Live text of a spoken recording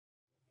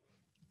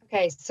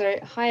Okay, so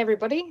hi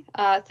everybody.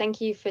 Thank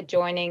you for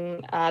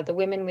joining the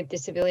Women with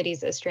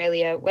Disabilities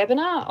Australia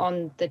webinar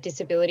on the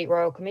Disability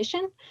Royal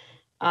Commission.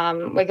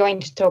 We're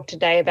going to talk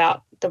today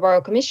about the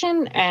Royal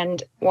Commission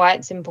and why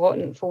it's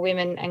important for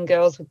women and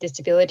girls with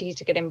disability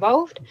to get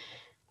involved.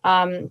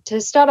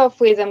 To start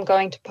off with, I'm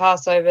going to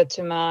pass over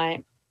to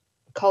my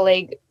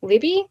colleague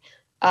Libby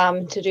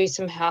to do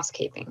some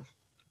housekeeping.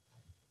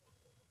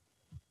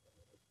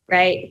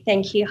 Great,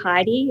 thank you,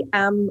 Heidi.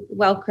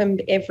 Welcome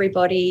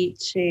everybody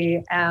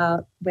to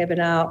our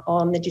webinar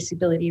on the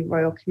Disability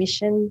Royal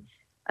Commission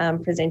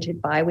presented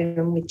by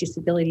Women with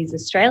Disabilities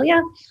Australia.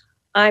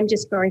 I'm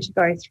just going to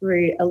go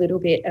through a little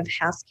bit of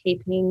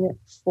housekeeping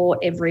for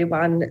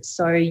everyone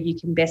so you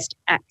can best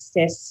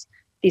access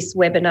this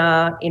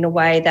webinar in a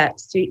way that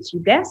suits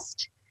you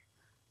best.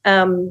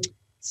 If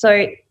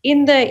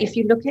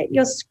you look at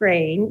your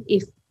screen,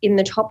 if in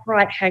the top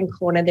right-hand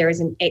corner, there is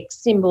an X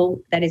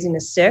symbol that is in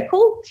a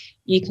circle.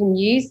 You can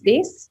use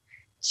this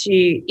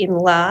to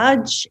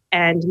enlarge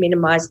and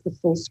minimise the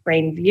full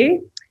screen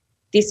view.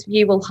 This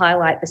view will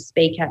highlight the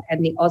speaker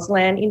and the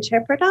Auslan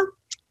interpreter.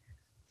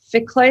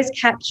 For closed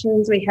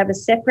captions, we have a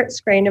separate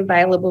screen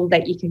available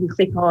that you can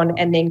click on,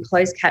 and then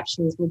closed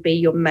captions will be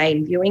your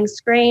main viewing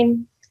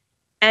screen.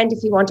 And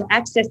if you want to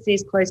access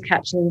these closed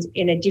captions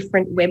in a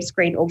different web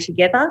screen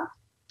altogether,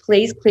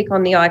 please click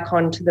on the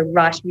icon to the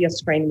right of your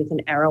screen with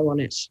an arrow on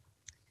it.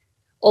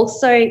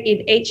 Also,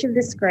 in each of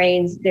the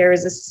screens, there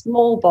is a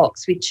small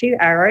box with 2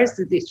 arrows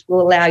which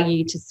will allow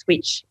you to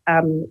switch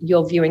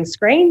your viewing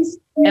screens.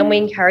 And we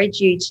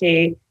encourage you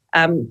to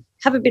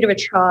have a bit of a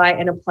try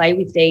and a play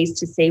with these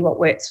to see what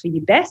works for you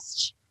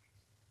best.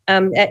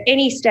 At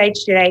any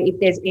stage today, if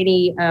there's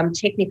any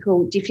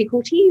technical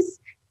difficulties,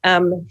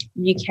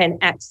 you can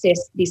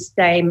access this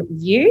same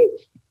view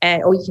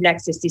or you can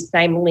access this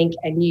same link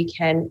and you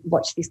can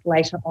watch this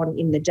later on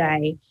in the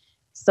day.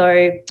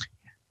 So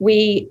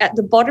at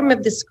the bottom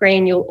of the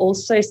screen, you'll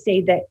also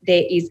see that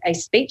there is a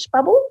speech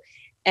bubble,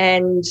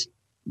 and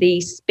the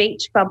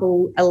speech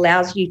bubble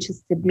allows you to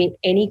submit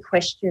any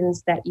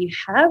questions that you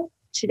have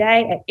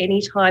today at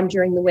any time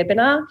during the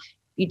webinar.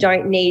 You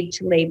don't need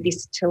to leave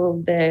this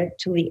till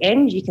the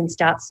end. You can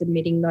start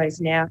submitting those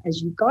now as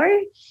you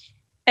go.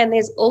 And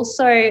there's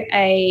also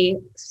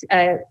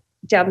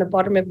down the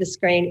bottom of the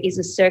screen is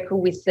a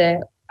circle with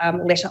the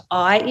letter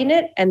I in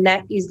it, and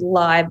that is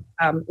live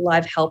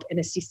help and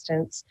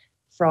assistance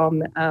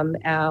from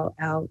our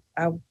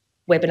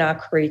webinar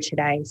crew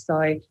today.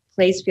 So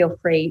please feel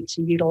free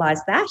to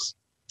utilise that.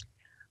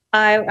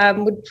 I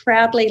would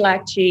proudly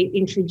like to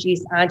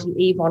introduce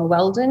Auntie Yvonne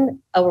Weldon,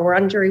 a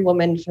Wurundjeri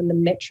woman from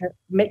the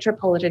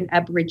Metropolitan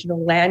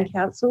Aboriginal Land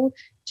Council,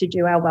 to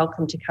do our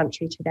welcome to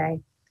country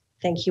today.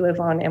 Thank you,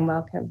 Yvonne, and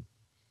welcome.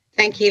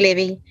 Thank you,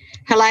 Libby.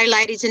 Hello,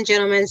 ladies and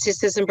gentlemen,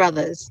 sisters and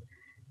brothers.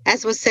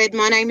 As was said,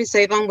 my name is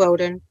Yvonne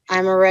Weldon.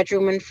 I'm a Wiradjuri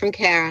woman from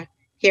Cowra,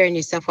 here in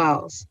New South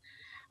Wales.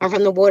 I'm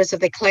from the waters of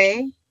the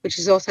Clare, which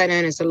is also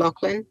known as the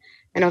Lachlan,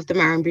 and of the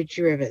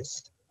Murrumbidgee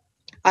Rivers.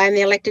 I am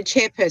the elected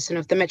chairperson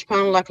of the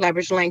Metropolitan Local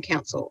Aboriginal Land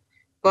Council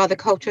by the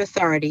Culture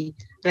Authority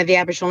under the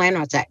Aboriginal Land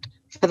Rights Act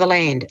for the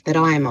land that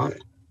I am on. I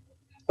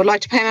would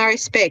like to pay my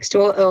respects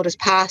to all elders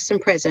past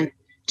and present,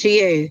 to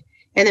you,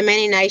 and the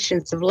many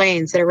nations of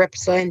lands that are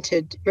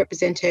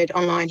represented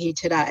online here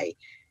today.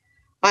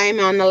 I am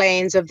on the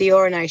lands of the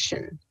Eora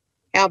Nation.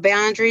 Our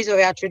boundaries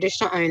or our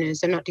traditional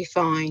owners are not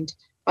defined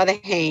by the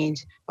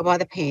hand or by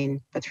the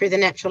pen, but through the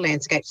natural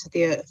landscapes of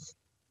the earth.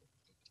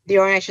 The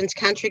Eora Nation's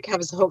country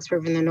covers the Hawkes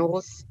River in the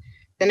north,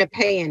 the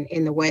Nepean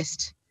in the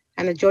west,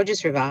 and the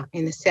Georges River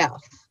in the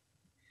south.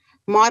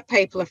 My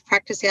people have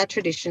practiced our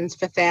traditions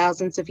for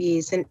thousands of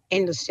years and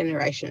endless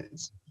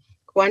generations.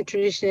 One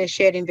tradition is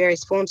shared in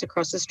various forms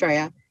across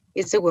Australia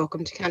is the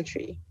welcome to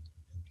country.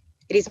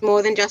 It is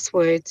more than just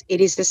words,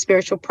 it is the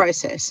spiritual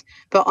process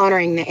for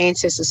honouring the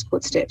ancestors'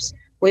 footsteps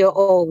we are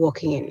all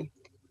walking in,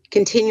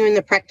 continuing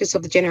the practice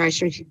of the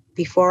generation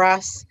before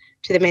us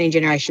to the many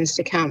generations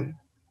to come.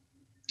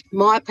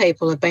 My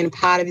people have been a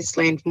part of this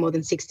land for more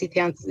than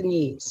 60,000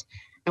 years,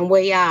 and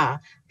we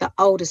are the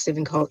oldest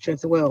living culture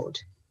of the world.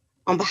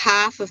 On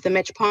behalf of the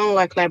Metropolitan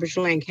Local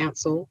Aboriginal Land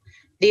Council,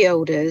 the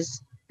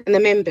elders, and the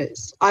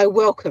members, I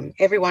welcome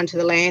everyone to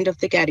the land of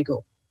the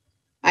Gadigal.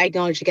 I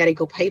acknowledge the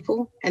Gadigal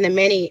people and the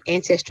many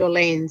ancestral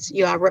lands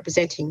you are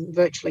representing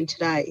virtually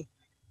today,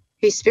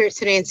 whose spirits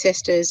and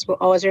ancestors will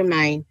always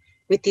remain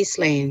with this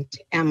land,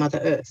 our Mother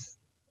Earth.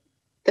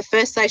 The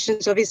First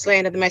Nations of this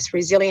land are the most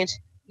resilient,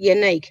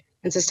 unique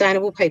and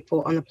sustainable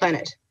people on the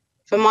planet.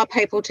 For my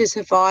people to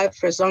survive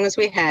for as long as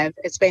we have,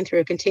 it's been through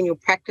a continual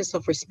practice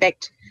of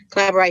respect,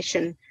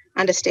 collaboration,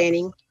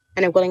 understanding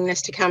and a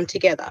willingness to come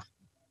together.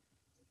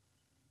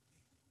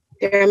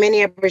 There are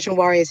many Aboriginal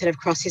warriors that have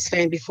crossed this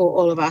land before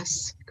all of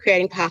us,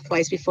 creating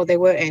pathways before there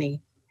were any.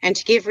 And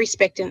to give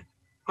respect and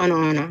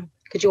honour,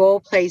 could you all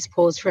please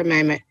pause for a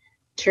moment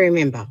to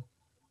remember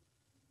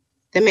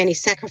the many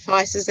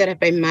sacrifices that have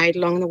been made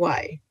along the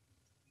way,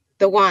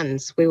 the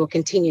ones we will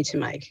continue to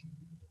make,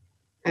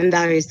 and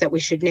those that we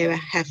should never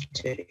have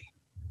to.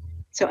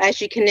 So as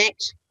you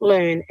connect,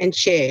 learn and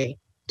share,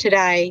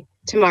 today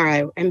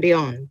tomorrow and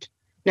beyond.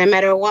 No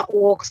matter what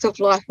walks of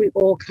life we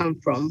all come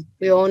from,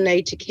 we all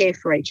need to care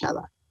for each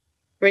other,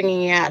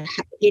 bringing out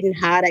hidden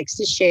heartaches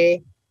to share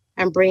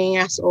and bringing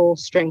us all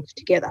strength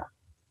together.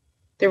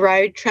 The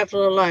road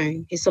travelled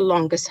alone is the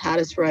longest,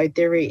 hardest road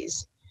there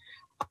is.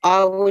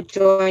 I will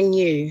join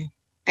you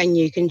and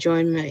you can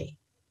join me.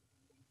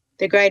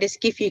 The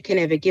greatest gift you can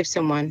ever give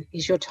someone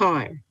is your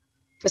time.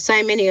 For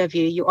so many of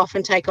you, you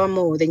often take on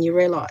more than you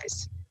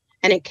realise,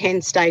 and it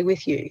can stay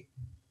with you.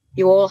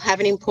 You all have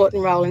an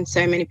important role in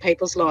so many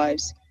people's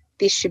lives.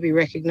 This should be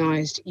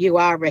recognised. You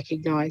are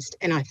recognised,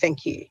 and I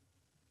thank you.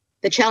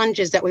 The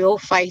challenges that we all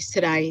face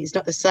today is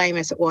not the same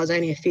as it was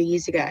only a few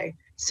years ago,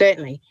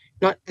 certainly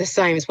not the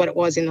same as what it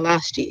was in the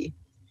last year,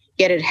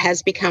 yet it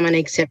has become an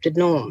accepted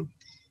norm.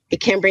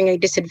 It can bring a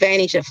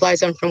disadvantage that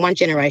flows on from one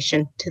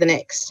generation to the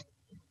next.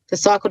 The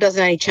cycle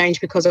doesn't only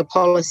change because of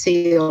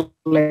policy or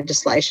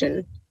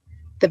legislation.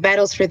 The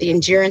battle through the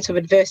endurance of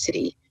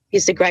adversity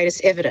is the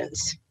greatest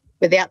evidence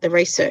without the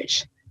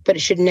research, but it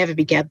should never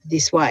be gathered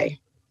this way.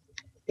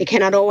 It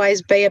cannot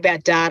always be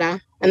about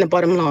data and the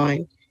bottom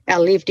line. Our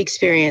lived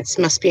experience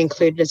must be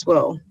included as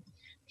well.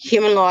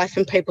 Human life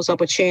and people's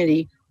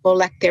opportunity or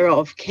lack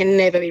thereof can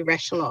never be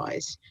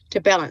rationalised to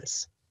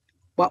balance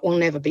what will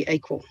never be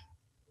equal.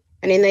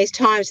 And in these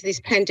times of this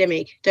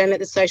pandemic, don't let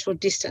the social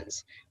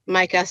distance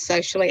make us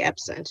socially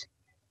absent.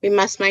 We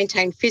must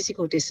maintain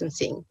physical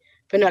distancing,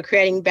 but not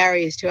creating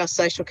barriers to our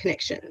social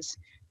connections.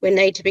 We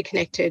need to be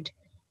connected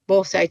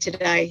more so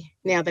today,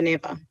 now than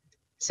ever.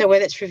 So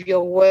whether it's with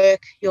your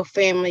work, your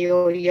family,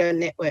 or your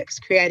networks,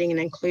 creating an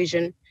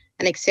inclusion,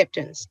 an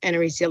acceptance, and a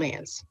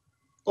resilience.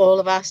 All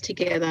of us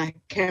together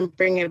can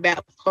bring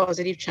about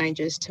positive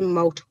changes to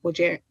multiple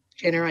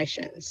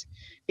generations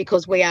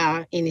because we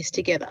are in this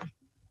together.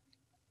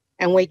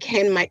 And we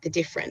can make the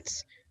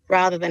difference.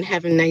 Rather than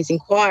having these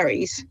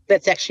inquiries,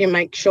 let's actually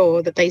make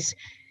sure that these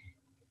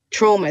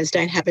traumas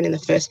don't happen in the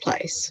first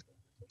place.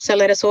 So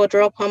let us all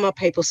draw upon my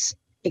people's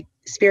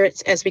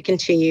spirits as we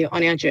continue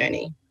on our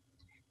journey.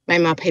 May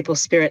my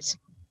people's spirits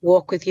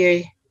walk with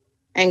you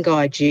and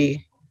guide you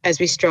as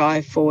we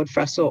strive forward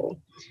for us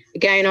all.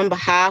 Again, on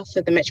behalf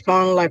of the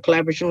Metropolitan Local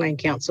Aboriginal Land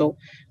Council,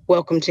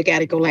 welcome to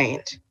Gadigal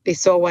land.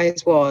 This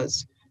always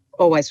was,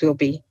 always will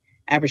be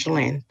Aboriginal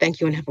land. Thank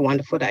you and have a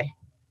wonderful day.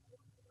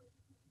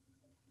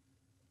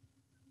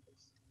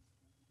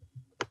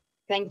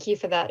 Thank you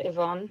for that,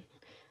 Yvonne.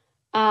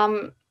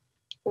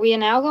 We are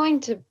now going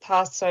to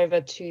pass over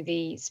to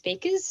the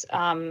speakers,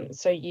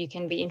 so you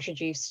can be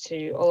introduced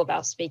to all of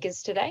our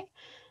speakers today.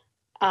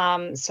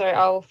 So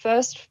I'll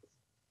first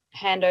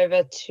hand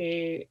over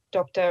to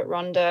Dr.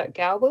 Rhonda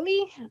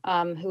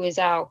Galbally, who is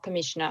our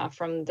Commissioner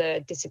from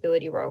the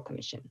Disability Royal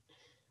Commission.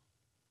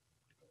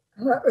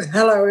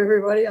 Hello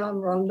everybody, I'm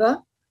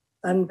Rhonda.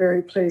 I'm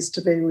very pleased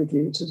to be with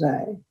you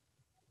today.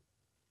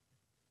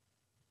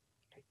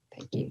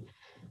 Thank you.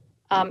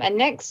 And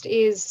next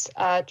is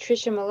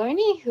Tricia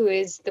Maloney, who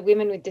is the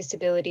Women with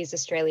Disabilities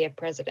Australia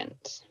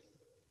President.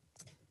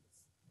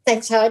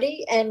 Thanks,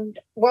 Heidi, and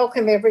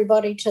welcome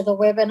everybody to the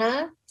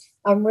webinar.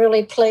 I'm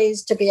really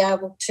pleased to be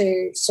able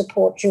to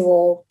support you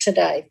all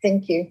today.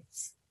 Thank you.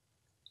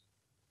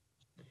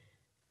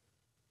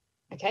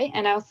 Okay,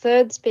 and our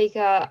third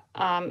speaker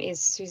is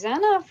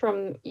Susanna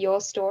from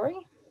Your Story.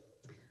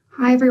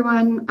 Hi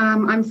everyone,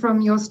 I'm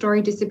from Your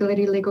Story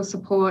Disability Legal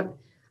Support.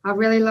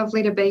 Really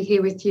lovely to be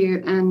here with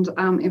you, and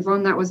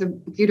Yvonne, that was a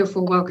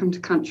beautiful welcome to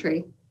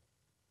country.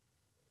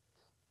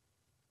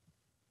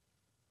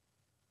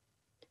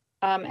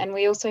 And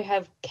we also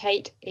have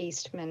Kate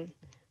Eastman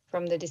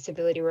from the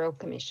Disability Royal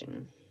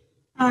Commission.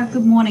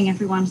 Good morning,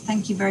 everyone.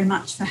 Thank you very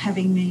much for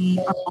having me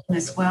on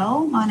as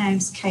well. My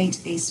name's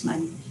Kate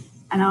Eastman,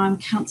 and I'm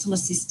Counsel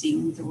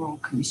Assisting the Royal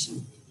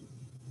Commission.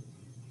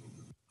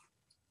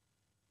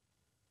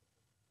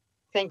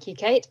 Thank you,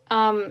 Kate.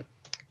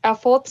 Our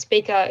fourth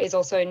speaker is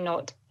also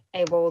not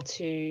able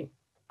to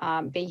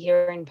be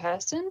here in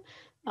person,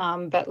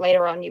 but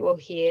later on you will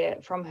hear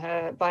from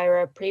her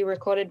via a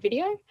pre-recorded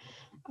video.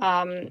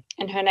 And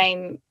her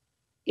name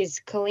is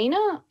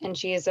Kalina, and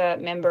she is a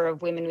member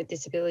of Women with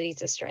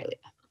Disabilities Australia.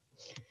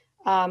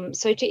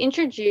 So to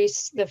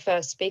introduce the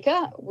first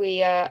speaker,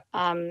 we are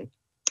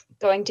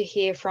going to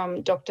hear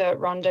from Dr.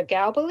 Rhonda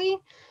Galbally,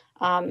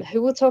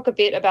 who will talk a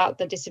bit about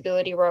the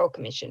Disability Royal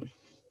Commission.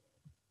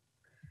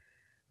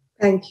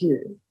 Thank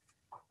you.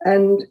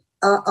 And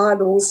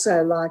I'd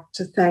also like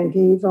to thank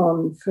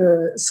Yvonne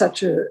for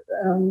such a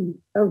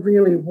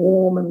really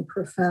warm and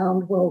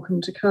profound welcome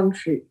to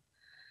country.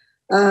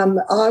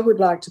 I would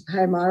like to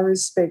pay my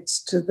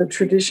respects to the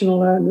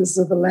traditional owners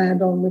of the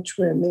land on which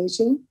we're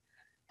meeting,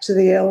 to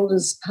the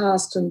elders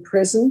past and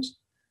present,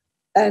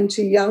 and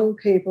to young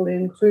people,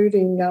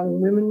 including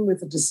young women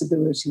with a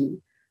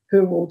disability,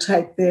 who will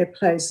take their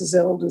place as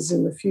elders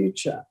in the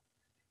future.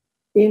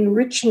 In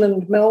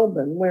Richmond,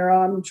 Melbourne, where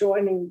I'm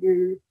joining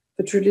you,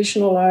 the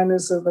traditional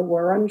owners of the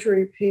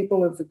Wurundjeri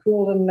people of the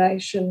Kulin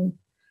Nation.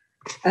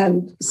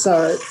 And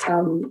so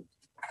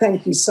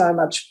thank you so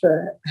much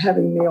for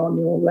having me on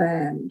your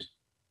land.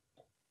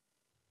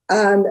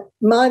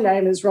 My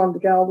name is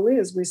Rhonda Galbally,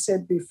 as we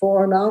said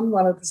before, and I'm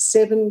one of the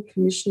 7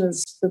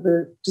 commissioners for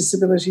the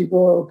Disability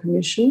Royal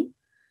Commission,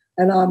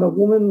 and I'm a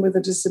woman with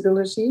a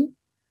disability,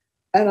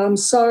 and I'm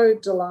so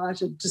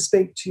delighted to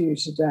speak to you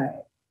today.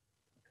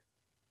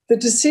 The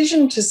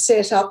decision to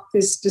set up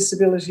this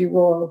Disability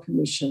Royal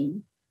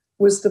Commission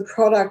was the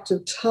product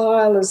of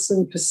tireless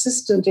and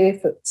persistent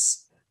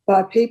efforts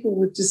by people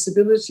with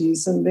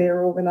disabilities and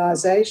their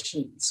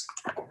organisations,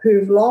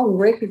 who've long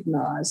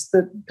recognised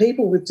that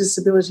people with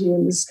disability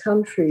in this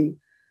country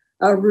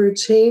are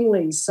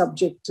routinely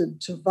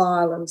subjected to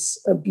violence,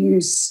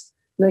 abuse,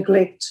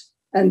 neglect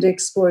and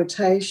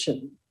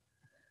exploitation.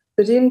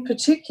 But in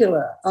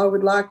particular, I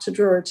would like to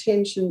draw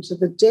attention to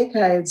the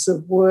decades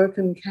of work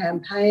and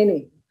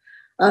campaigning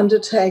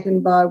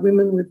undertaken by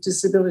Women with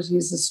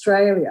Disabilities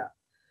Australia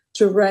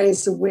to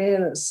raise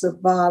awareness of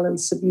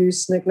violence,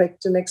 abuse,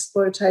 neglect and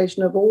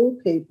exploitation of all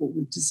people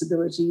with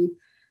disability,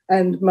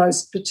 and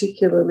most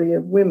particularly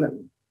of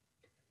women.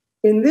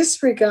 In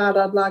this regard,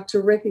 I'd like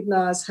to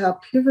recognise how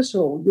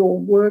pivotal your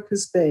work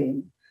has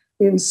been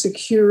in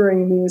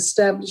securing the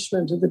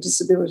establishment of the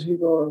Disability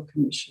Royal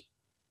Commission.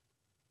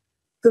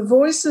 The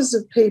voices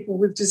of people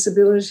with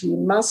disability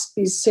must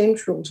be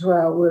central to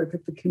our work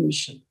at the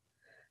Commission,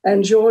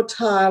 and your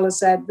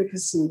tireless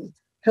advocacy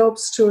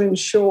helps to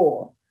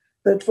ensure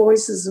that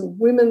voices of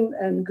women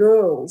and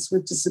girls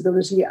with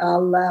disability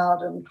are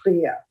loud and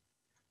clear.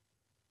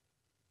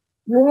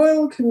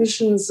 Royal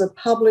Commissions are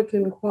public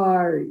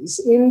inquiries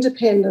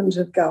independent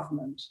of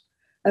government,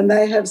 and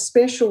they have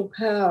special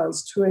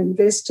powers to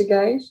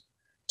investigate,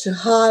 to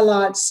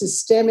highlight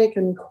systemic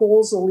and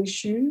causal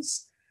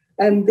issues,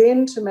 and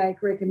then to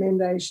make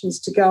recommendations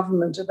to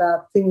government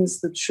about things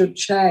that should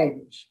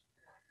change.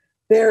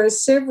 There are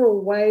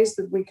several ways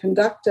that we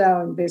conduct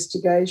our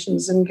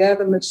investigations and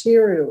gather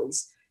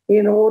materials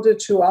in order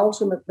to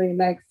ultimately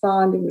make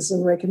findings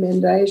and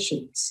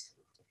recommendations.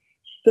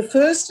 The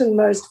first and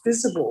most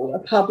visible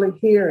are public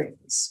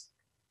hearings.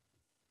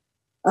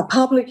 A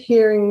public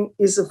hearing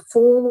is a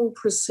formal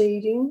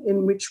proceeding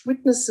in which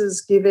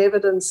witnesses give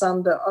evidence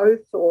under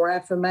oath or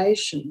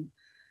affirmation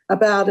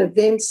about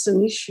events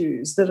and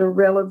issues that are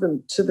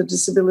relevant to the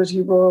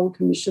Disability Royal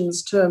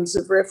Commission's terms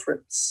of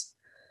reference.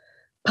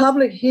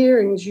 Public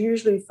hearings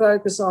usually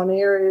focus on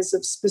areas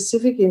of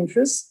specific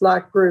interest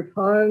like group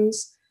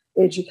homes,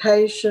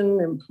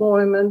 education,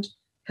 employment,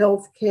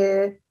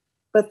 healthcare,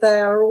 but they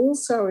are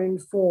also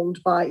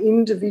informed by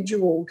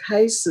individual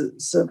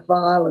cases of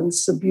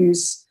violence,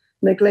 abuse,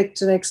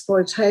 neglect and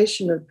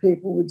exploitation of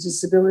people with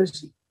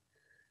disability.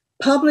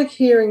 Public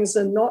hearings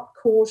are not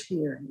court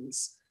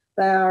hearings.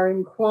 They are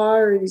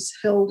inquiries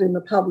held in the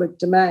public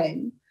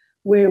domain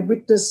where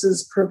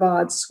witnesses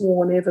provide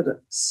sworn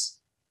evidence.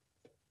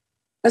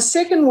 A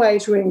second way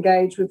to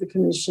engage with the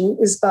Commission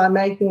is by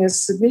making a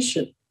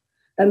submission.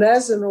 And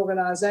as an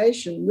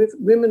organisation,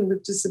 Women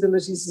with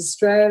Disabilities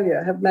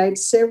Australia have made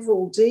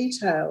several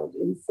detailed,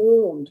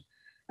 informed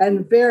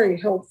and very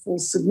helpful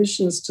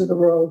submissions to the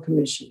Royal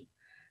Commission.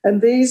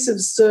 And these have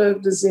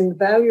served as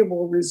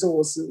invaluable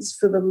resources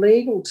for the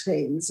legal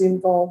teams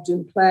involved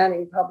in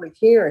planning public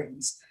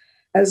hearings,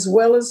 as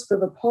well as for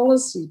the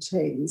policy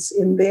teams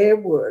in their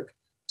work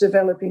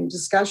developing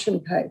discussion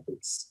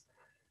papers.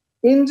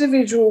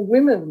 Individual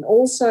women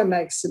also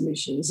make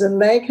submissions,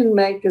 and they can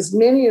make as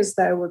many as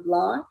they would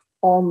like,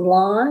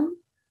 online,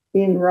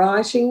 in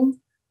writing,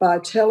 by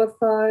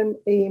telephone,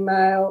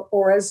 email,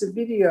 or as a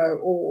video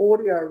or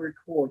audio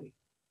recording.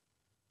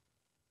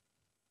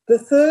 The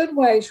third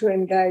way to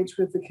engage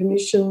with the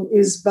Commission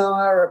is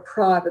via a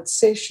private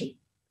session.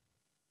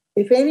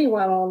 If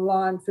anyone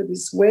online for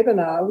this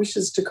webinar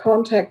wishes to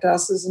contact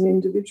us as an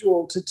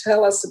individual to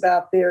tell us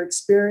about their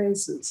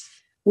experiences,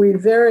 we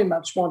very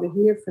much want to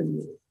hear from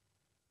you.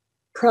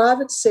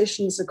 Private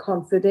sessions are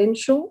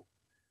confidential.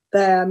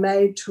 They are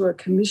made to a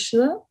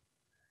commissioner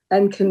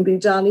and can be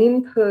done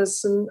in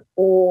person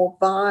or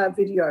via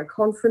video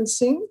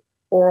conferencing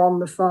or on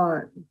the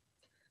phone.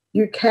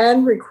 You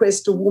can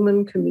request a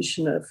woman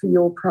commissioner for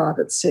your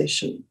private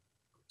session.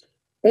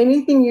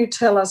 Anything you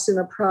tell us in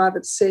a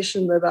private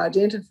session that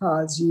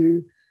identifies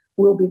you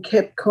will be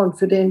kept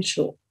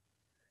confidential.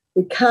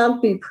 It can't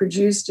be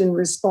produced in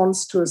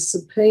response to a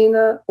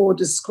subpoena or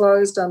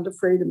disclosed under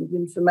Freedom of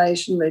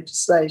Information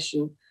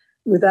legislation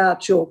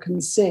without your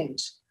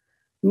consent,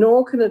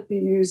 nor can it be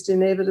used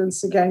in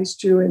evidence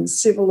against you in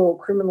civil or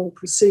criminal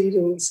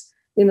proceedings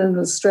in an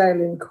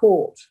Australian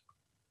court.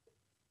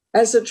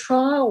 As a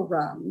trial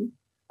run,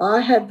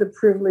 I had the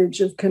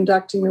privilege of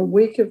conducting a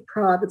week of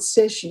private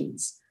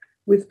sessions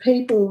with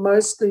people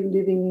mostly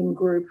living in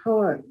group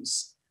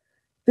homes.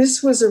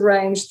 This was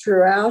arranged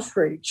through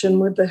outreach and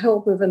with the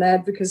help of an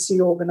advocacy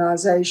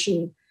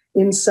organisation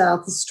in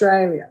South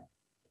Australia.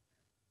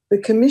 The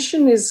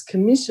Commission is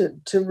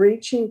committed to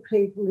reaching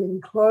people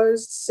in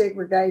closed,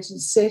 segregated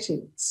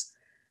settings,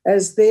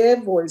 as their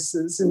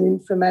voices and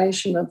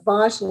information are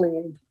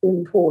vitally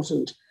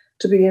important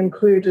to be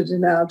included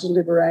in our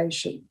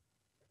deliberation.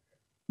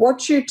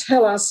 What you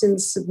tell us in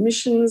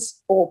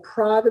submissions or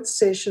private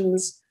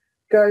sessions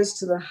goes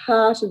to the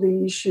heart of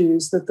the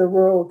issues that the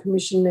Royal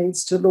Commission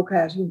needs to look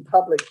at in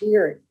public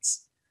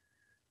hearings.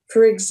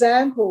 For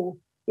example,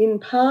 in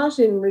part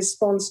in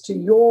response to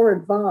your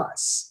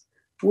advice,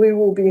 we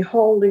will be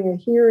holding a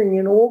hearing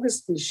in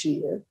August this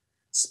year,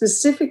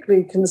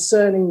 specifically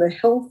concerning the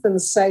health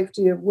and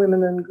safety of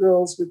women and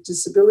girls with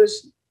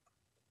disability.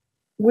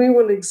 We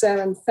will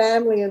examine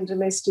family and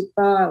domestic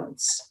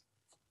violence.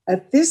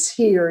 At this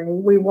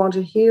hearing, we want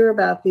to hear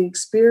about the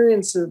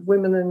experience of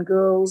women and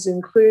girls,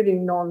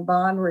 including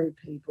non-binary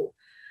people.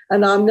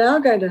 And I'm now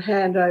going to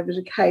hand over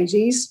to Kate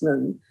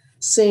Eastman,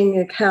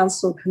 Senior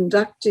Counsel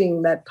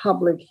conducting that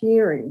public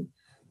hearing,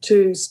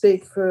 to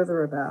speak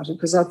further about it,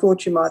 because I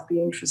thought you might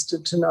be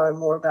interested to know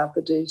more about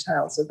the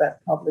details of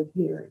that public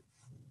hearing.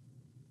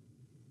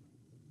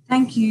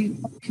 Thank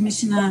you,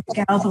 Commissioner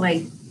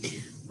Galbally.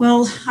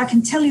 Well, I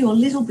can tell you a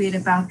little bit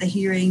about the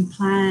hearing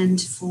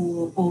planned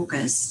for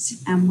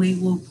August, and we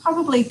will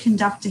probably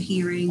conduct a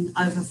hearing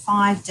over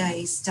 5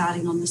 days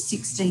starting on the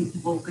 16th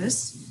of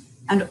August,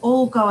 and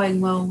all going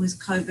well with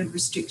COVID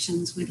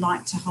restrictions, we'd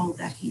like to hold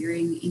that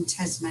hearing in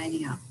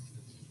Tasmania.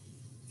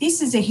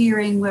 This is a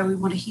hearing where we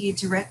want to hear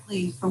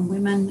directly from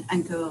women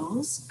and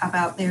girls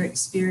about their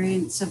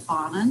experience of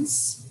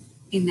violence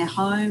in their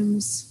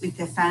homes, with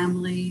their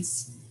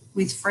families,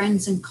 with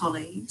friends and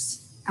colleagues.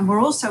 And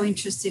we're also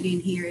interested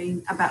in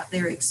hearing about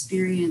their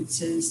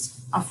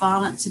experiences of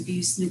violence,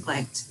 abuse,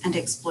 neglect and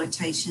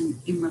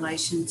exploitation in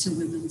relation to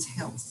women's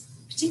health,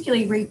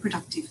 particularly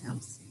reproductive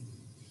health.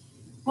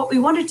 What we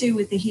want to do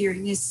with the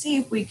hearing is see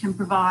if we can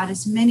provide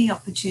as many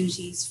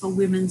opportunities for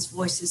women's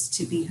voices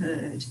to be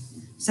heard.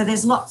 So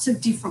there's lots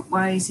of different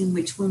ways in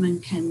which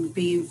women can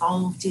be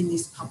involved in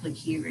this public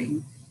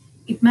hearing.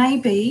 It may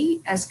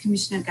be, as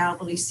Commissioner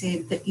Galbally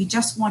said, that you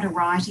just want to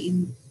write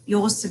in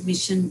your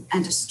submission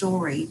and a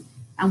story,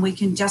 and we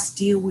can just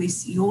deal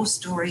with your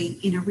story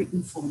in a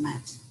written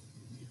format.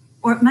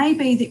 Or it may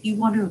be that you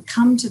want to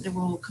come to the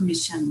Royal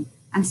Commission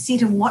and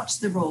sit and watch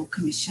the Royal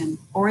Commission,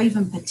 or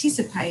even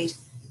participate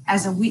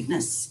as a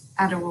witness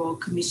at a Royal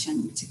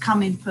Commission, to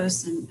come in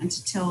person and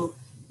to tell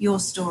your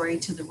story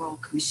to the Royal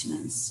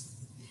Commissioners.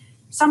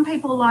 Some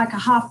people like a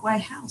halfway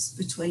house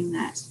between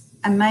that,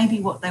 and maybe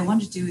what they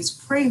want to do is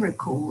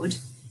pre-record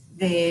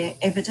their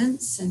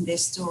evidence and their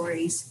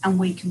stories, and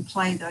we can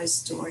play those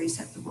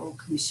stories at the Royal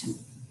Commission.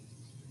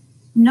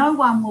 No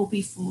one will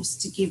be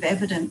forced to give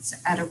evidence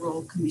at a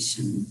Royal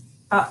Commission,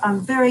 but I'm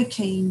very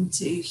keen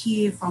to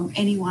hear from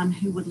anyone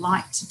who would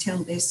like to tell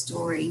their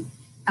story,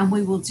 and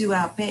we will do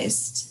our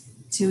best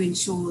to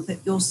ensure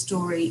that your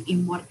story,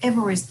 in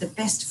whatever is the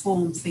best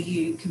form for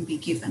you, can be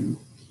given.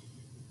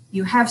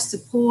 You have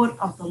support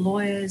of the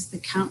lawyers, the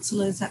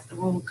counsellors at the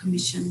Royal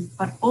Commission,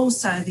 but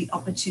also the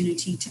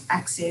opportunity to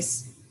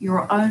access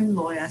your own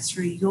lawyer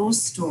through your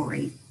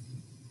story.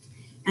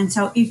 And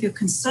so if you're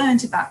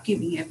concerned about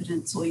giving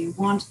evidence, or you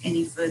want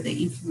any further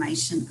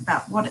information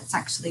about what it's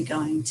actually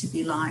going to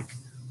be like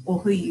or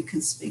who you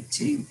can speak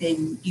to,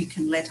 then you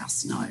can let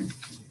us know.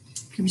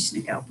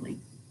 Commissioner Galbally.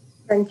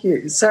 Thank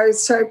you. So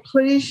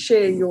please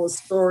share your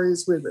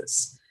stories with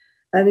us.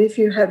 And if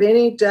you have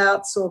any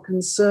doubts or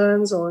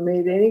concerns or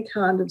need any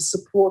kind of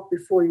support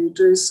before you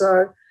do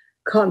so,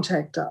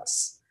 contact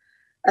us.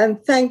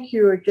 And thank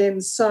you again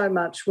so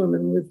much,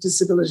 Women with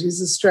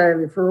Disabilities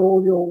Australia, for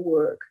all your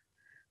work.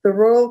 The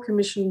Royal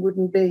Commission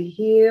wouldn't be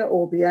here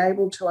or be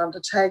able to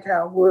undertake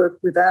our work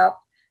without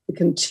the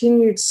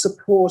continued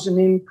support and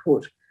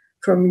input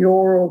from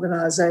your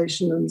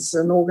organisations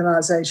and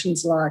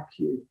organisations like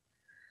you.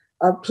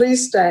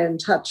 Please stay in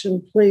touch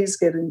and please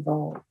get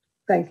involved.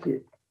 Thank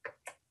you.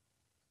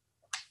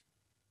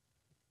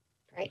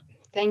 Great.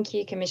 Thank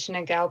you,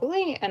 Commissioner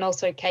Galbally, and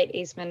also Kate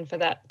Eastman for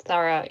that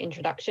thorough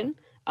introduction,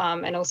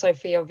 and also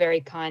for your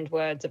very kind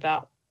words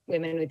about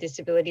Women with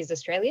Disabilities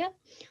Australia.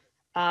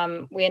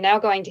 We are now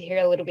going to hear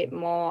a little bit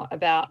more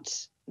about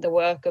the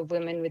work of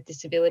Women with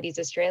Disabilities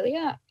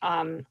Australia,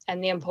 and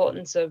the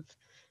importance of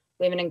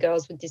women and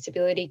girls with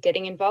disability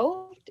getting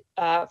involved,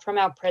 from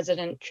our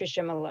President,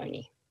 Tricia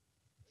Maloney.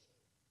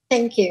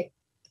 Thank you.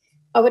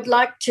 I would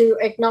like to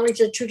acknowledge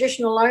the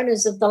traditional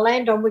owners of the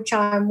land on which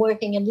I am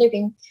working and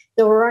living,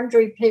 the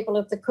Wurundjeri people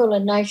of the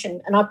Kulin Nation,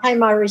 and I pay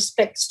my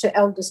respects to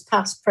elders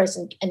past,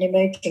 present and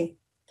emerging.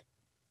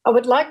 I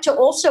would like to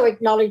also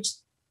acknowledge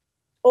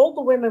all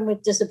the women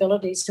with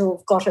disabilities who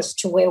have got us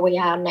to where we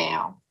are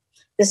now.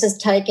 This has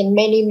taken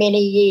many, many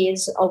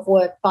years of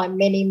work by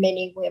many,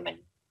 many women.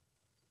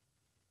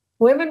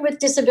 Women with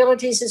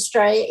Disabilities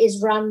Australia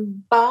is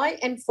run by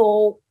and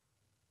for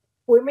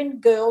women,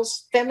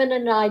 girls,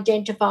 feminine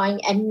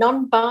identifying and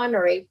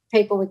non-binary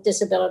people with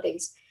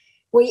disabilities.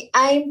 We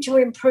aim to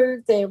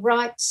improve their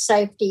rights,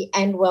 safety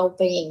and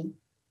well-being.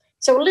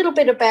 So a little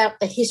bit about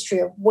the history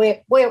of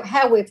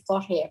how we've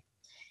got here.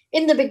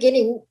 In the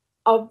beginning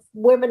of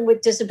Women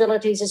with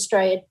Disabilities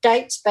Australia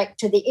dates back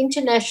to the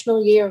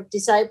International Year of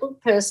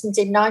Disabled Persons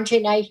in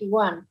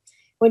 1981,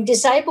 when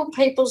Disabled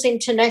Peoples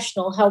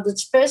International held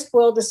its first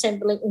World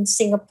Assembly in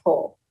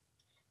Singapore.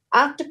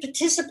 After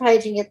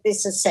participating at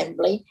this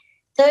assembly,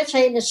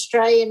 13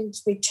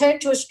 Australians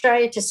returned to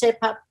Australia to set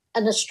up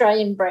an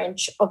Australian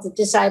branch of the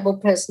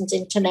Disabled Persons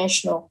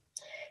International.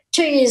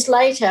 2 years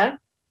later,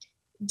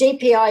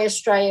 DPI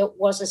Australia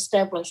was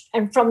established,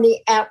 and from the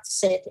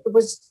outset,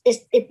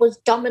 it was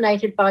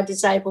dominated by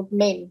disabled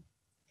men.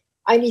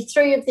 Only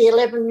 3 of the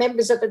 11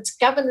 members of its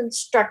governance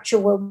structure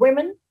were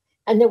women,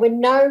 and there were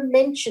no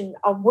mention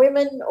of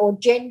women or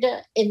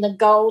gender in the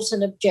goals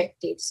and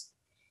objectives.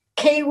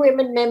 Key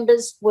women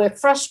members were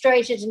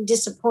frustrated and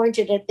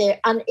disappointed at their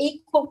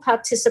unequal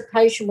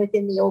participation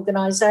within the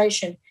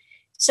organisation.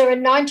 So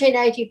in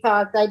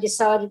 1985, they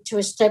decided to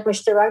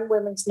establish their own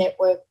women's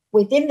network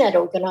within that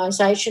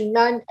organisation,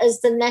 known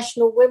as the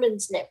National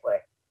Women's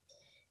Network.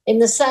 In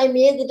the same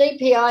year, the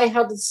DPI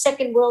held its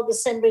second World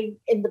Assembly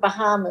in the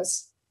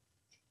Bahamas.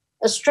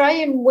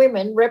 Australian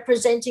women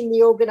representing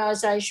the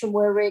organisation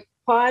were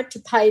required to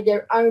pay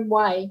their own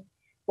way,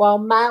 while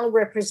male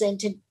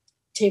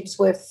representatives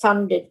were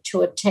funded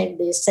to attend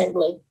the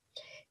assembly.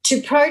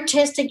 To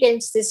protest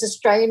against this,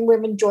 Australian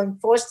women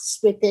joined forces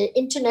with their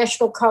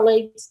international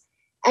colleagues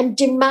and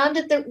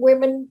demanded that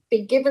women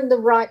be given the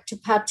right to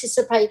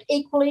participate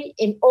equally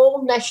in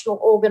all national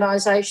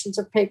organisations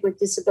of people with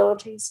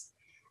disabilities.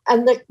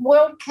 And the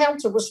World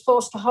Council was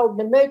forced to hold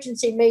an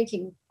emergency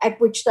meeting at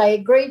which they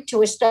agreed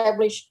to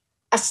establish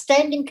a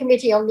standing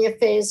committee on the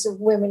affairs of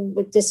women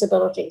with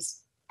disabilities.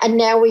 And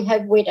now we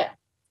have WWDA.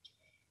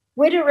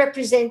 WWDA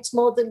represents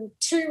more than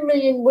 2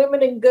 million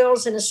women and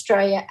girls in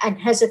Australia and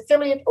has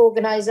affiliate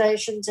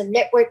organisations and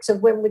networks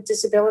of women with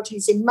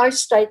disabilities in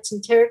most states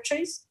and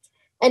territories,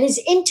 and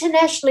is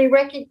internationally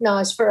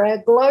recognised for our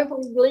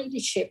global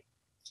leadership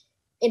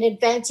in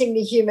advancing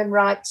the human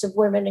rights of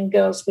women and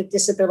girls with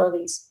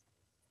disabilities.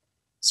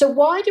 So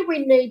why do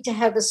we need to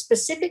have a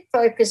specific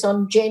focus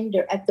on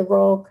gender at the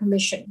Royal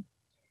Commission?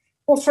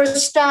 Well, for a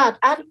start,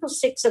 Article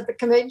 6 of the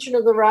Convention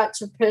of the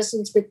Rights of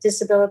Persons with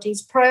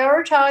Disabilities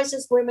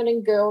prioritises women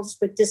and girls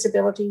with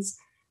disabilities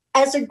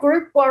as a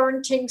group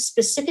warranting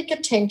specific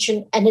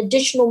attention and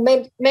additional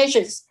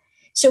measures.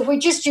 So if we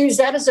just use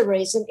that as a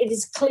reason, it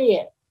is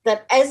clear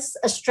that as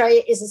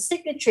Australia is a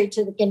signatory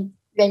to the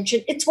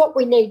convention, it's what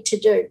we need to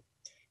do.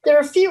 There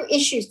are a few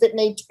issues that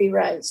need to be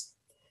raised.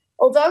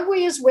 Although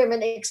we as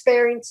women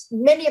experience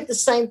many of the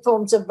same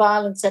forms of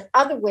violence that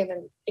other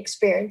women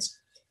experience,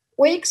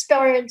 we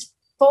experience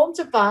forms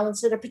of violence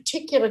that are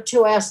particular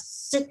to our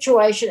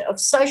situation of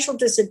social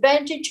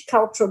disadvantage,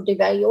 cultural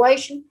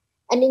devaluation,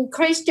 and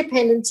increased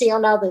dependency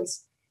on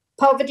others.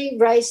 Poverty,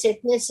 race,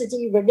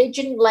 ethnicity,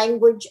 religion,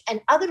 language,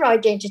 and other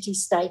identity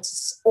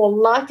status or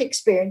life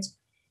experience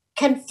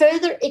can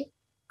further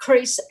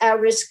increase our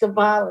risk of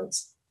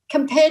violence.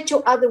 Compared to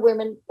other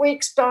women, we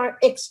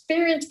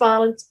experience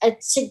violence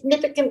at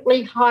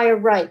significantly higher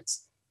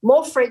rates,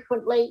 more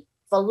frequently,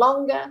 for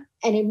longer,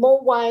 and in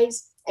more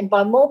ways, and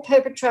by more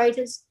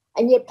perpetrators,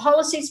 and yet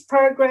policies,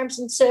 programs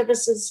and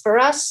services for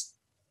us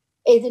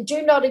either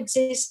do not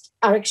exist,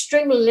 are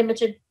extremely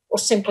limited, or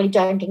simply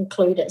don't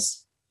include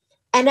us.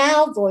 And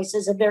our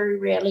voices are very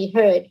rarely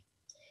heard.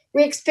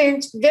 We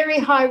experience very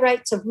high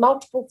rates of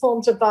multiple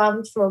forms of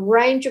violence from a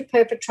range of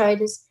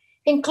perpetrators,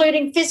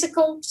 including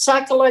physical,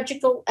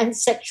 psychological and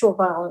sexual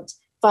violence,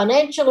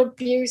 financial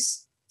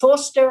abuse,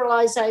 forced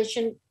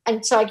sterilisation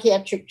and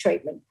psychiatric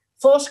treatment,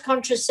 forced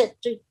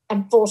contraceptive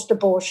and forced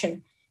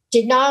abortion,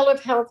 denial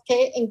of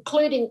healthcare,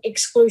 including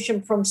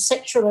exclusion from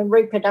sexual and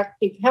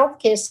reproductive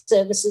healthcare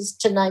services,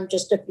 to name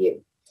just a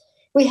few.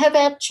 We have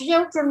our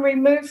children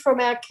removed from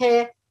our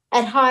care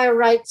at higher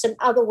rates than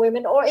other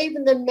women or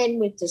even than men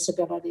with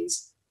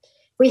disabilities.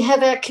 We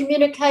have our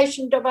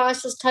communication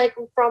devices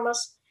taken from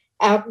us,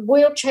 our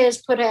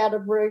wheelchairs put out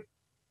of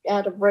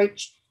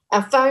reach,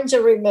 our phones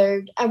are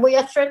removed, and we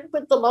are threatened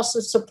with the loss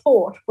of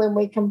support when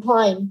we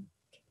complain.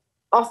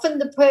 Often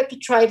the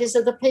perpetrators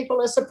are the people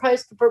who are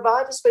supposed to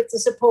provide us with the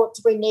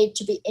supports we need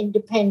to be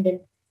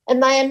independent,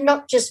 and they are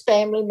not just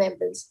family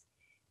members.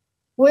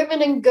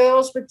 Women and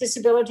girls with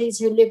disabilities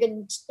who live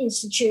in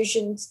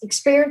institutions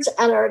experience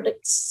and are at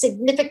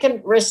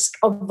significant risk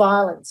of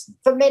violence.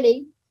 For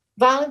many,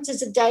 violence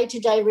is a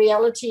day-to-day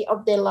reality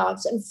of their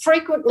lives and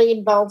frequently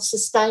involves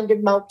sustained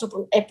and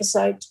multiple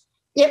episodes,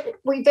 yet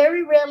we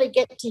very rarely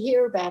get to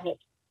hear about it.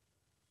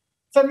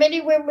 For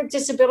many women with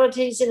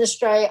disabilities in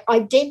Australia,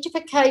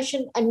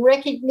 identification and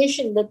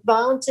recognition that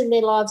violence in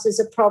their lives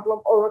is a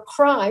problem or a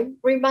crime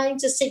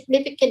remains a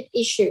significant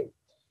issue.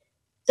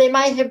 They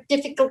may have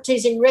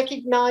difficulties in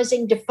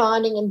recognising,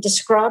 defining and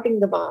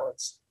describing the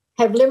violence,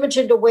 have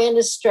limited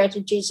awareness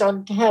strategies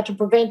on how to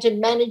prevent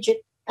and manage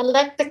it, and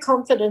lack the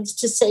confidence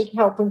to seek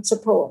help and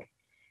support.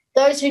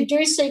 Those who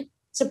do seek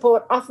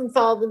support often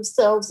find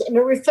themselves in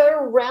a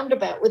referral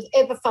roundabout with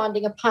ever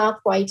finding a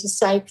pathway to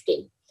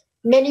safety.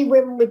 Many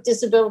women with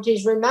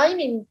disabilities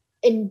remain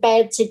in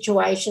bad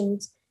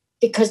situations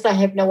because they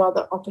have no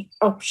other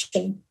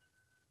option.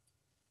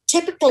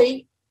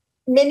 Typically,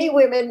 many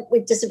women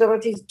with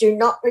disabilities do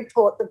not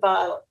report the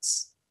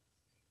violence.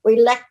 We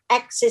lack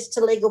access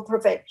to legal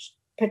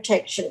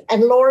protection,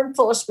 and law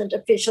enforcement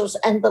officials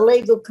and the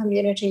legal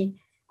community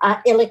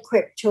are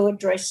ill-equipped to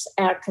address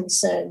our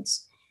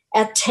concerns.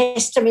 Our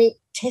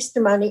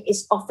testimony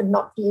is often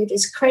not viewed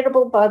as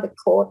credible by the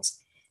courts,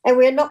 and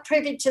we are not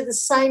privy to the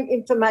same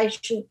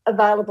information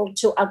available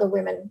to other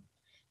women.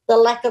 The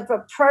lack of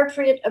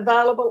appropriate,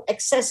 available,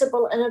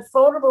 accessible and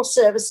affordable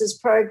services,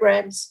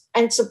 programs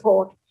and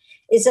support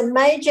is a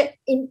major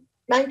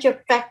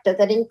factor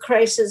that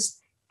increases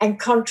and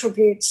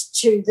contributes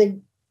to the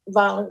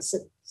violence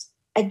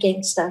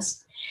against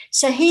us.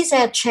 So here's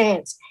our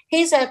chance.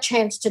 Here's our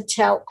chance to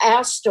tell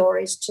our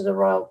stories to the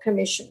Royal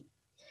Commission.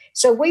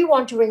 So we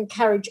want to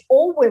encourage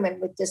all women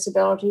with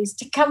disabilities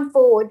to come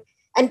forward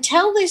and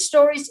tell their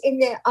stories in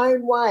their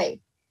own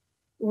way.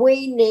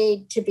 We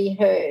need to be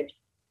heard.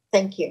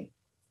 Thank you.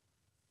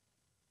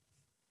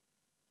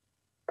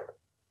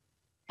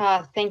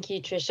 Thank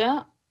you,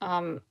 Tricia,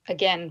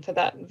 again, for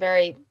that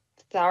very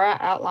thorough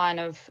outline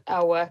of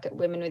our work at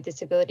Women with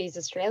Disabilities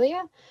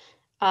Australia.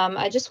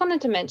 I just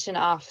wanted to mention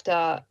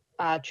after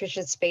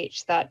Tricia's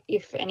speech that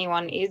if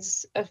anyone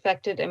is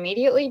affected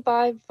immediately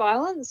by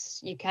violence,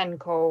 you can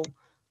call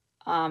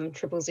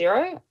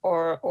 000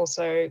 or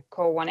also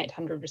call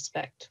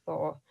 1-800-RESPECT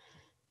for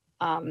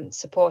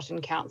support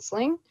and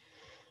counselling.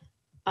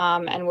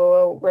 And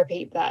we'll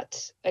repeat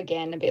that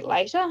again a bit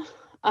later.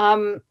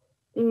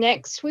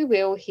 Next, we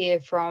will hear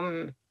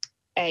from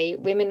a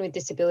Women with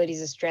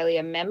Disabilities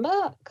Australia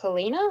member,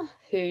 Kalina,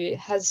 who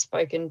has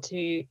spoken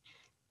to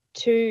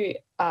two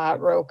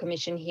Royal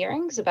Commission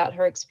hearings about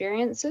her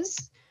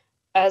experiences.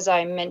 As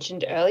I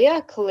mentioned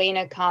earlier,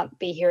 Kalina can't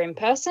be here in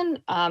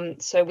person,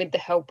 so with the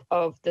help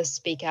of the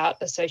Speak Out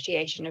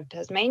Association of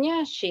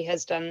Tasmania, she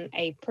has done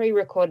a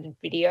pre-recorded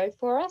video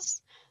for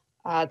us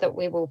that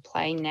we will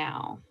play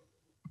now.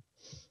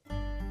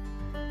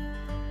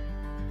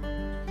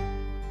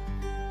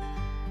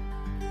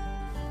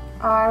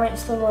 I went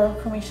to the Royal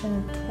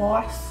Commission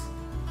twice.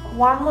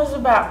 One was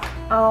about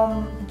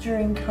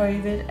during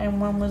COVID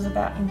and one was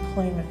about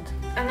employment.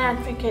 An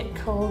advocate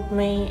called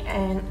me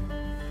and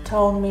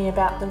told me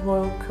about the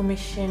Royal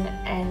Commission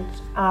and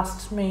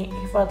asked me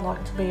if I'd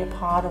like to be a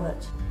part of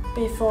it.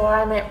 Before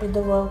I met with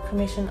the Royal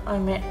Commission, I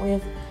met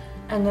with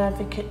an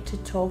advocate to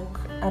talk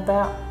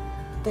about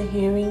the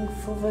hearing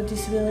for the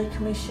Disability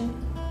Commission.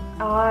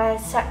 I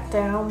sat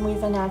down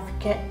with an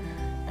advocate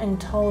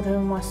and told her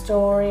my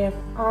story.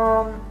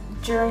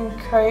 During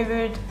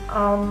COVID,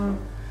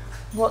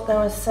 what they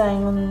were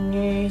saying on the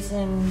news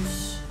and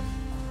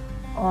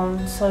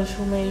on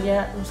social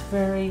media was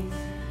very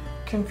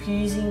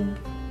confusing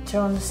to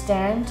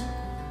understand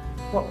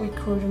what we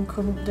could and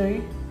couldn't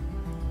do.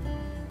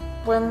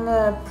 When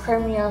the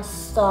Premier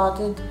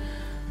started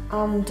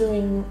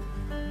doing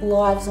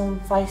lives on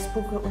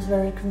Facebook, it was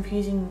very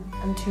confusing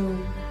until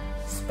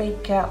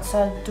Speak Out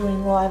started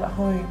doing live at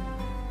home.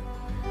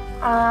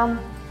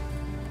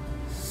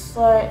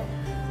 So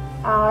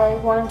I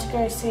wanted to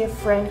go see a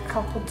friend a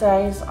couple of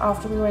days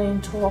after we went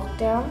into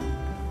lockdown,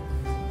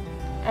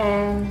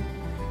 and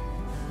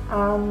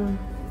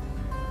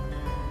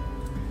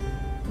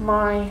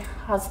my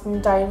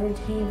husband David,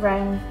 he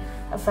rang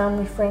a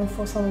family friend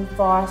for some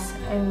advice,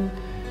 and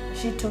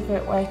she took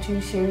it way too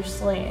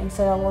seriously and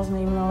said I wasn't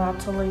even allowed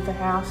to leave the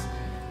house,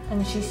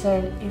 and she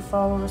said if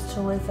I was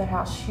to leave the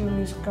house she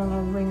was going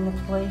to ring the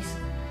police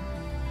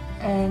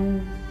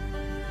and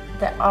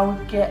that I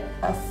would get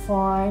a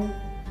fine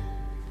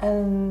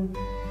and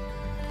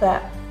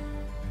that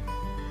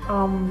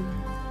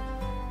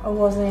I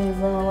wasn't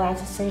even allowed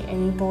to see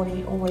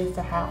anybody or leave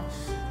the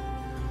house.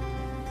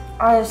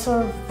 I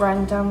sort of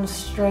ran down the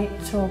street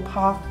to a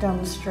park down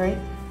the street,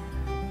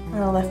 and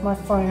I left my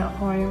phone at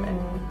home,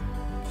 and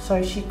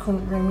so she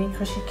couldn't ring me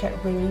because she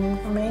kept ringing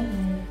for me.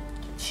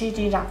 She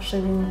did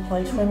actually ring the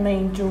police. When me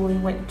and Julie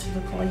went to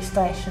the police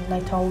station, they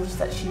told us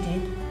that she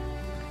did.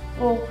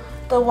 Well,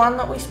 the one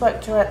that we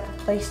spoke to at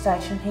the police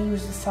station, he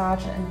was the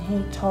sergeant, and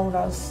he told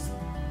us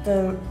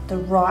the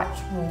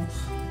rights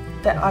rules,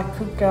 that I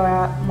could go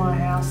out my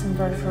house and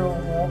go for a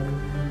walk,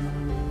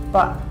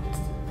 but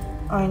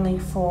only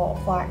for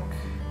like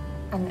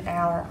an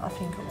hour, I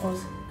think it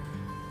was.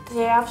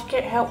 The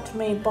advocate helped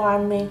me by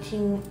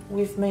meeting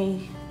with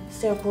me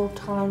several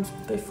times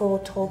before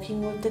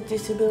talking with the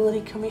Disability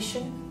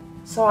Commission,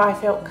 so I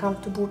felt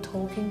comfortable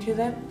talking to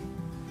them.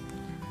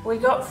 We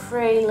got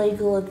free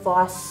legal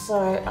advice, so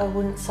I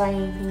wouldn't say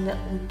anything that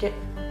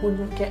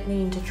wouldn't get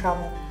me into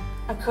trouble.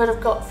 I could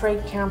have got free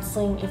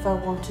counselling if I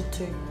wanted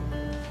to.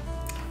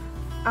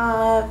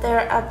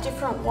 There are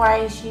different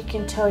ways you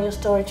can tell your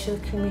story to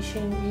the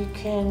Commission. You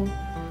can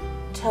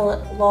tell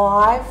it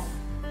live,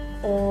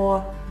 or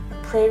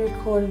a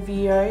pre-recorded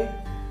video,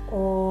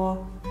 or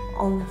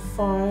on the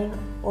phone,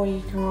 or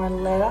you can write a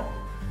letter,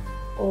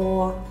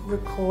 or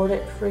record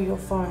it through your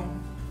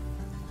phone.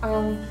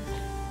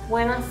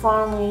 When I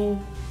finally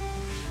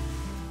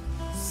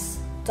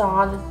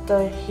started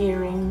the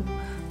hearing,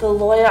 the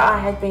lawyer I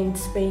had been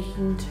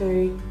speaking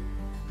to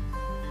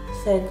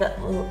said that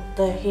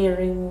the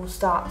hearing will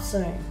start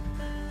soon.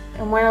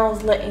 And when I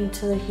was let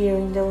into the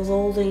hearing, there was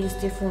all these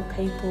different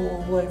people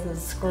all over the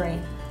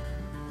screen.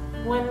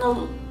 When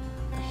the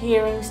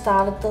hearing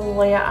started, the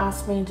lawyer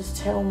asked me to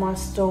tell my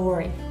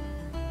story.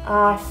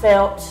 I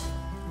felt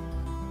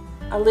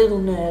a little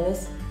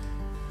nervous,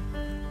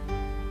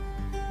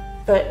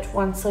 but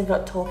once I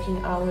got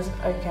talking, I was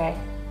okay.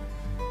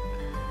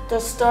 The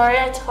story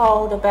I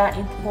told about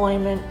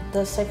employment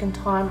the second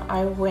time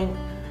I went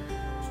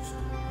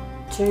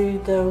to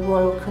the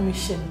Royal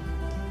Commission.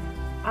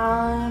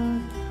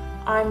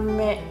 I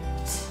met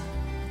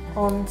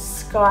on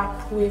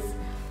Skype with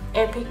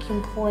Epic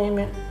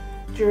Employment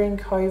during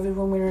COVID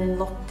when we were in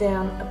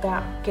lockdown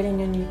about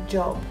getting a new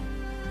job.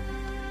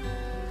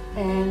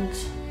 And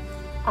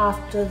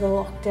after the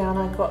lockdown,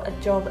 I got a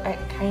job at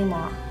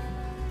Kmart.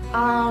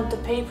 The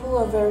people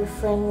are very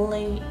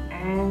friendly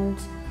and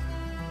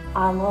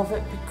I love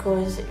it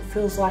because it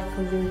feels like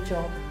a real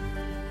job.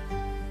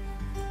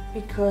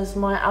 Because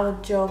my other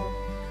job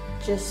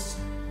just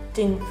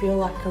didn't feel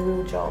like a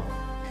real job.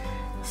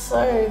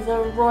 So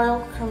the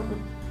Royal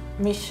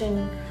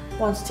Commission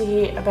wants to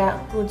hear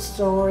about good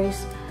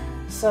stories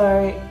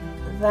so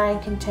they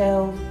can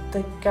tell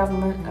the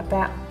government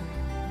about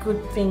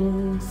good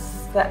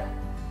things that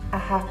are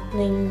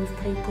happening with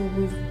people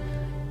with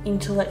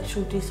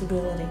intellectual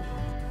disability.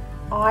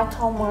 I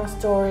told my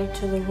story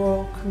to the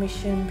Royal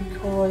Commission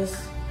because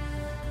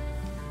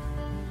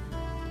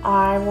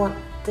I want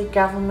the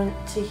government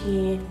to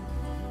hear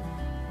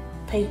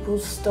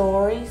people's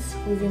stories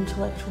with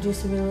intellectual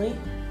disability,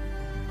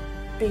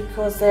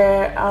 because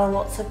there are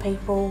lots of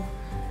people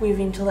with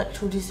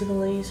intellectual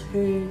disabilities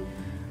who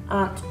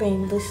aren't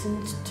being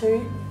listened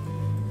to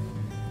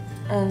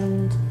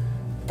and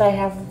they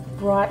have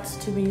rights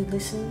to be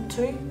listened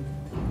to.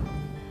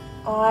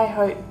 I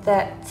hope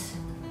that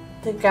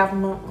the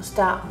government will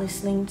start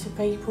listening to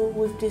people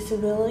with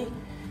disability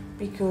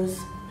because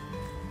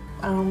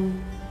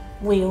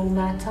we all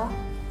matter.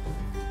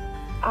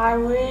 I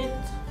would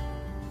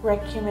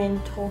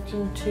recommend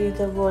talking to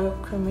the Royal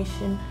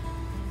Commission.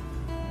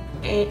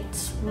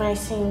 It may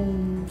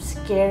seem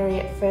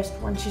scary at first.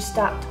 Once you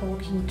start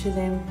talking to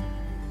them,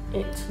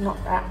 it's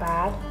not that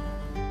bad.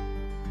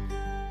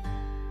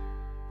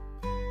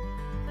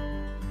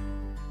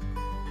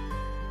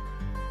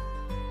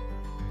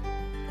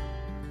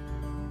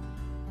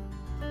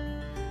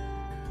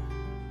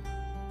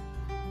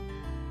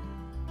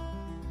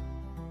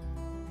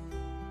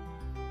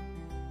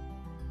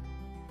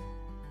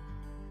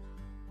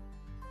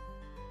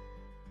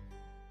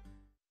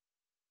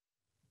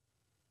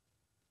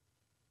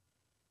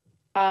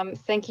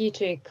 Thank you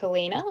to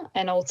Kalina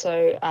and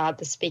also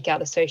the Speak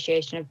Out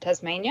Association of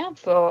Tasmania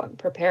for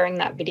preparing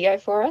that video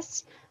for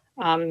us.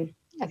 I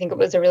think it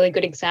was a really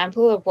good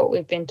example of what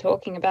we've been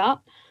talking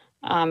about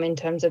in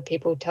terms of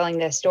people telling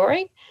their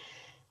story.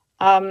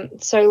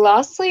 So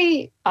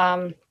lastly,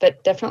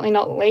 but definitely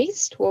not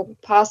least, we'll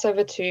pass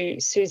over to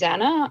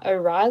Susanna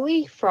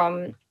O'Reilly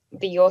from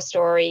the Your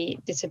Story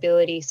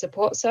Disability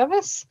Support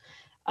Service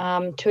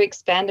to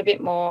expand a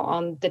bit more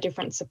on the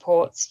different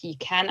supports you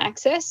can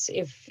access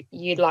if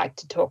you'd like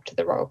to talk to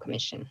the Royal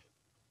Commission.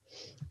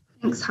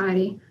 Thanks,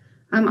 Heidi.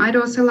 I'd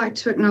also like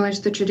to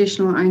acknowledge the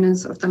traditional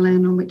owners of the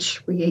land on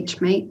which we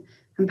each meet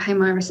and pay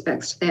my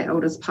respects to their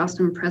elders past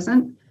and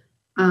present,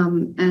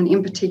 and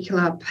in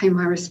particular pay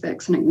my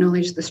respects and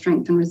acknowledge the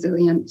strength and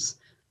resilience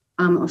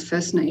of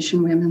First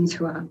Nation women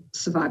who are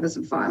survivors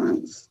of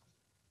violence.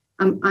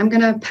 I'm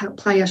going to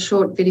play a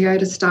short video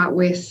to start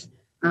with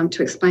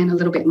to explain a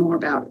little bit more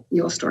about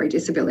Your Story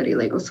Disability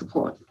Legal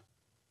Support.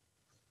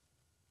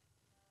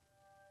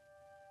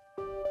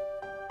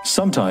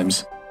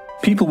 Sometimes,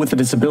 people with a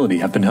disability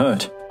have been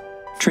hurt,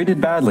 treated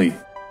badly,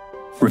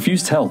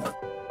 refused help,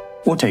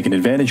 or taken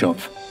advantage of.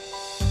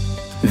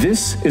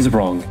 This is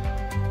wrong,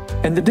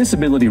 and the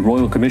Disability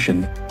Royal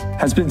Commission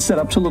has been set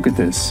up to look at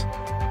this.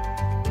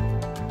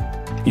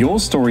 Your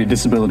Story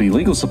Disability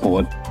Legal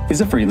Support is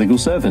a free legal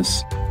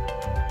service.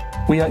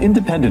 We are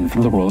independent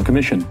from the Royal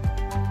Commission.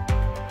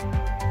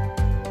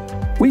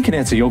 We can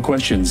answer your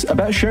questions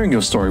about sharing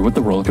your story with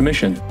the Royal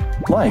Commission,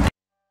 like: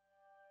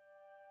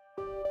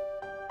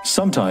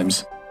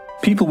 sometimes,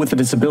 people with a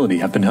disability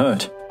have been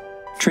hurt,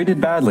 treated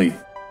badly,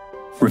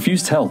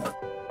 refused help,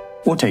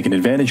 or taken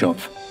advantage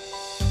of.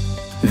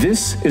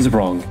 This is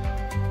wrong,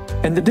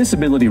 and the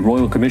Disability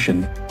Royal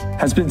Commission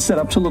has been set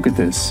up to look at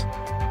this.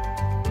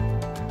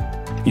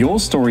 Your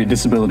Story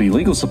Disability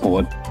Legal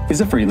Support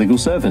is a free legal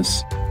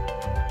service.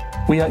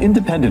 We are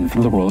independent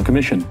from the Royal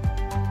Commission.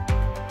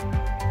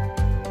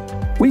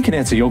 We can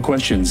answer your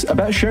questions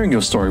about sharing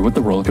your story with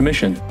the Royal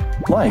Commission,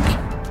 like: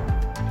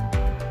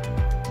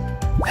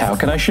 how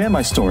can I share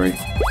my story?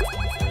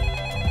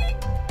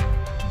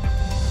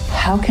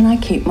 How can I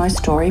keep my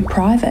story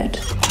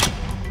private?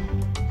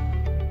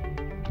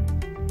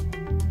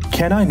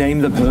 Can I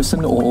name the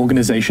person or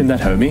organisation that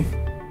hurt me?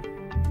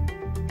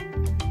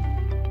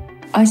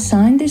 I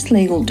signed this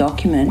legal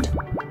document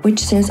which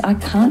says I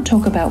can't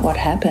talk about what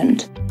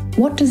happened.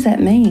 What does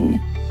that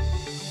mean?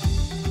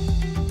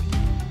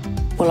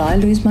 Will I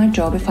lose my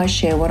job if I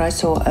share what I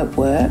saw at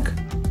work?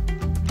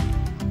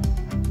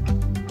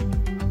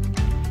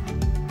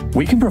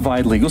 We can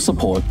provide legal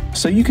support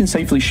so you can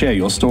safely share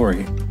your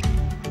story.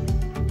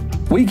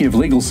 We give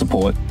legal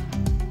support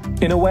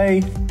in a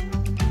way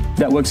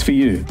that works for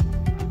you.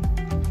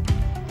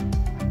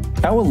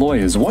 Our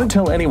lawyers won't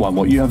tell anyone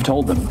what you have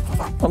told them,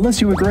 unless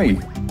you agree.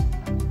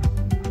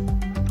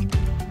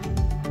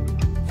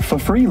 For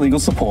free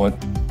legal support,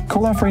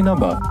 call our free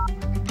number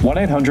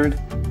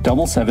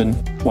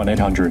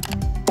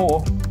 1-800-77-1800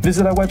 or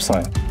visit our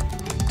website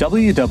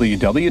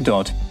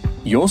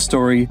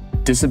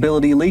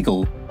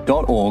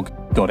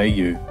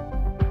www.yourstorydisabilitylegal.org.au.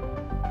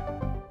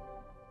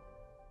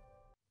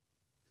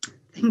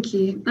 Thank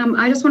you.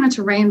 I just wanted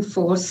to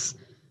reinforce,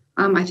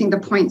 I think, the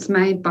points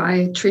made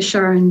by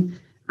Tricia and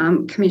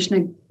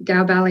Commissioner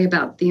Galbally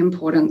about the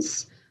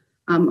importance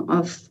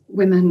of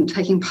women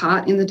taking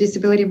part in the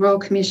Disability Royal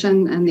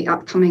Commission and the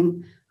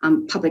upcoming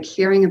public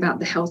hearing about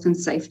the health and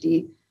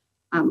safety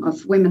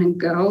of women and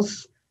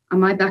girls.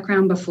 My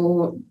background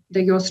before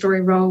the Your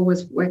Story role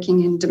was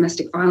working in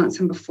domestic violence,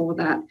 and before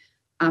that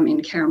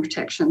in care and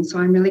protection. So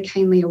I'm really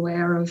keenly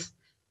aware of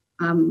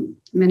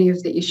many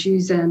of the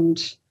issues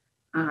and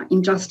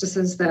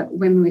injustices that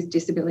women with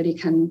disability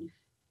can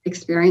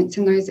experience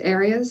in those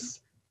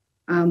areas.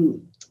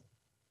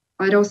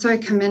 I'd also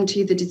commend to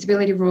you the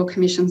Disability Royal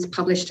Commission's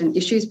published an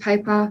issues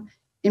paper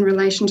in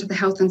relation to the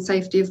health and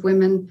safety of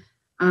women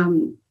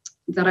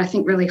that I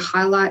think really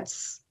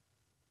highlights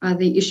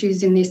the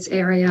issues in this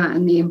area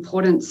and the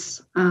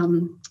importance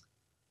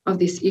of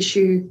this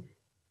issue.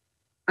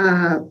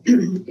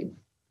 It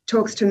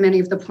talks to many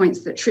of the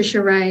points that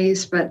Tricia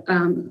raised, but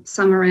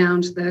some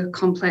around the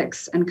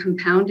complex and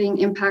compounding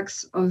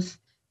impacts of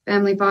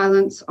family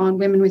violence on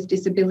women with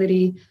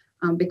disability,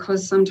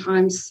 because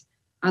sometimes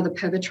the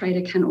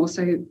perpetrator can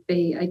also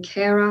be a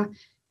carer,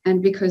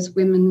 and because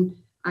women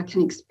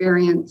can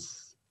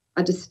experience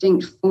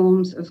distinct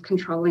forms of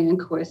controlling and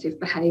coercive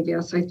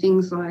behaviour. So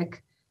things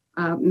like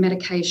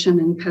medication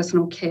and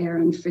personal care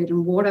and food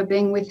and water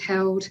being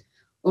withheld,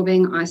 or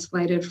being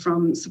isolated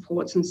from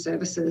supports and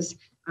services,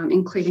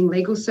 including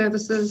legal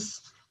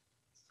services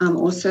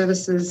or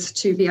services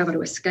to be able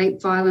to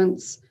escape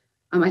violence.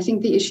 I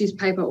think the issues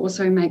paper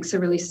also makes a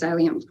really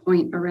salient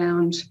point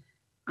around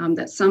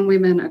that some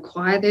women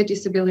acquire their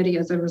disability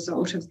as a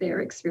result of their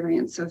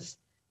experience of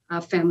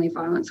family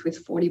violence,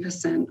 with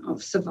 40%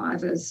 of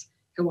survivors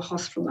who were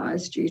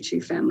hospitalised due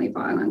to family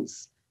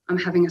violence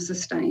having a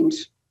sustained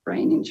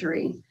brain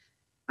injury.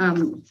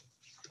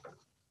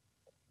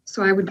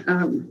 So I would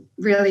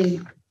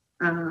really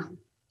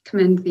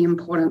commend the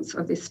importance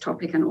of this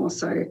topic, and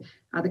also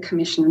the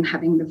Commission and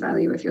having the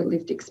value of your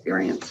lived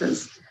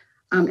experiences.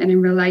 And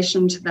in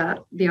relation to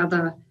that, the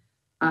other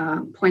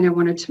point I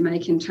wanted to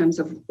make in terms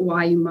of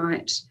why you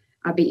might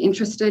be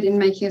interested in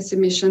making a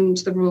submission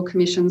to the Royal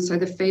Commission. So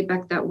the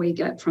feedback that we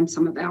get from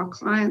some of our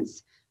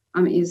clients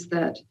is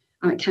that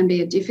it can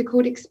be a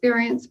difficult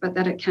experience, but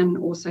that it can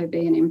also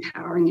be an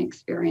empowering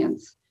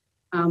experience.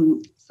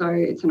 So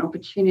it's an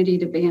opportunity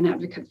to be an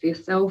advocate for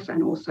yourself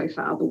and also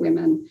for other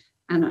women,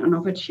 and an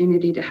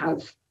opportunity to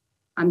have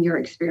your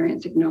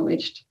experience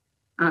acknowledged,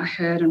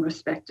 heard and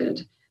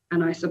respected.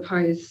 And I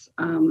suppose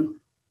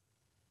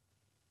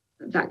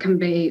that can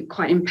be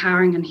quite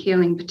empowering and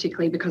healing,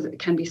 particularly because it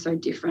can be so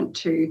different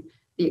to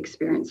the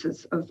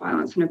experiences of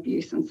violence and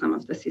abuse and some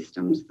of the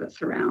systems that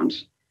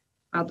surround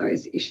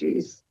those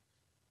issues.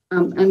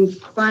 And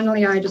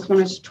finally, I just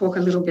wanted to talk a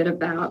little bit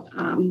about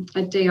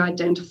a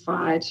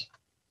de-identified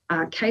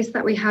case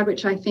that we had,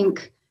 which I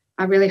think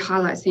really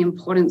highlights the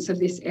importance of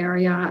this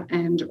area,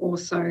 and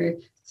also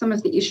some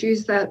of the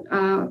issues that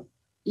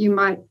you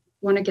might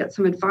want to get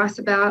some advice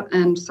about,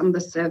 and some of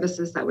the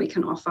services that we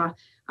can offer.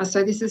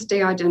 So this is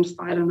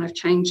de-identified, and I've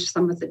changed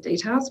some of the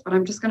details, but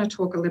I'm just going to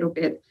talk a little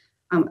bit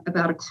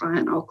about a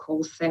client I'll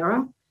call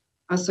Sarah.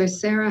 So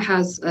Sarah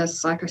has a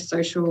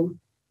psychosocial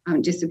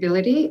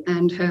disability,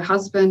 and her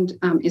husband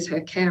is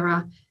her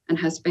carer and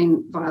has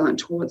been violent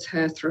towards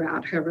her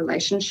throughout her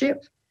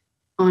relationship.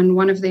 On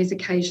one of these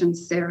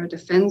occasions, Sarah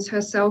defends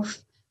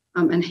herself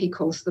and he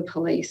calls the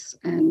police,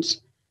 and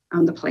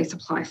the police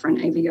apply for an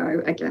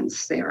AVO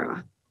against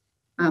Sarah.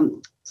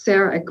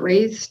 Sarah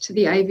agrees to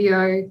the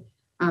AVO,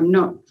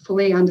 not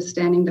fully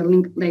understanding the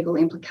legal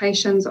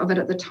implications of it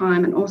at the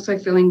time, and also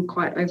feeling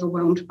quite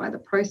overwhelmed by the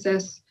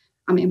process,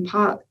 in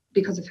part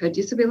because of her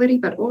disability,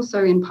 but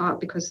also in part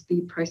because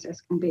the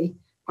process can be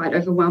quite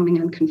overwhelming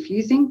and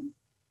confusing,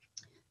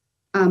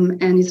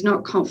 and is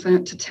not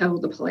confident to tell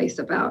the police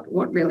about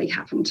what really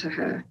happened to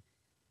her.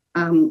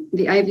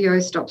 The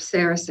AVO stops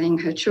Sarah seeing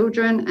her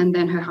children, and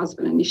then her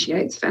husband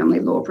initiates family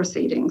law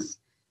proceedings.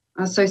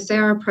 So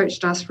Sarah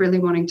approached us really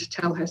wanting to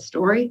tell her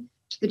story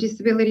to the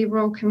Disability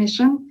Royal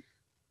Commission.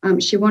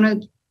 She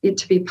wanted it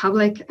to be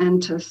public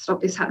and to stop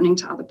this happening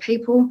to other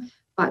people,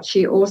 but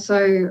she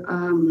also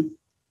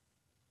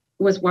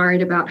was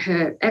worried about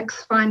her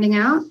ex finding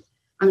out.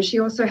 She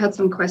also had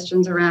some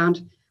questions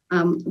around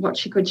what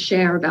she could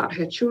share about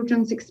her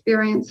children's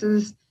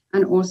experiences,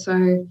 and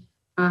also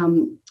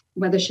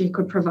whether she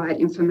could provide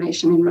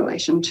information in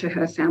relation to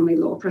her family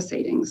law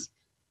proceedings.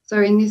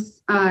 So in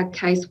this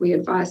case, we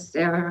advised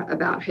Sarah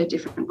about her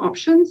different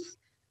options,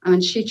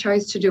 and she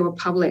chose to do a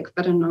public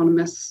but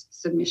anonymous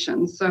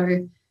submission.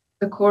 So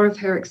the core of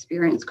her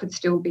experience could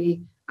still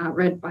be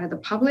read by the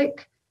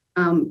public,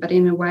 but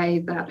in a way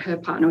that her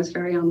partner was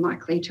very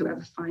unlikely to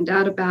ever find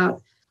out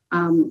about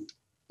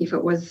if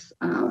it was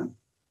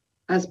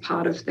as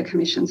part of the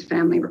Commission's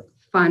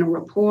final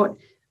report.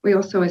 We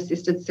also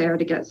assisted Sarah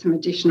to get some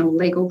additional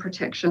legal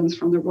protections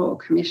from the Royal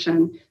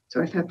Commission.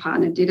 So if her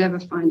partner did ever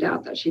find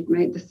out that she'd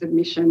made the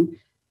submission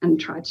and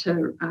tried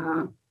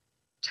to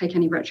take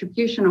any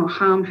retribution or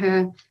harm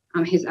her,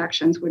 his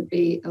actions would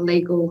be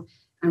illegal.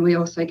 And we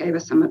also gave her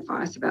some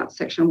advice about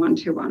Section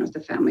 121 of the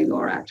Family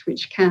Law Act,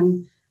 which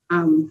can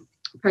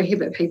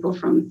prohibit people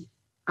from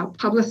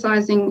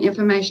publicising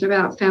information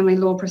about family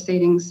law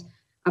proceedings.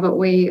 But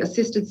we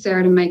assisted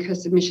Sarah to make her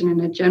submission in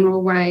a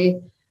general way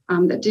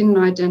that didn't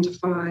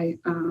identify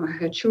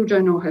her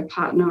children or her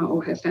partner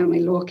or her family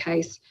law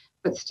case,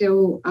 but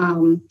still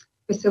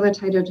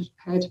facilitated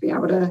her to be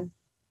able to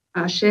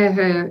share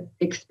her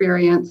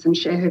experience and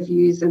share her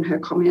views and her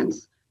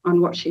comments on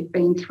what she'd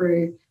been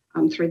through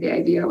the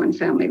AVO and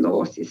family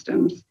law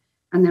systems.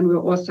 And then we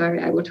were also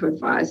able to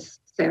advise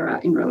Sarah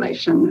in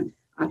relation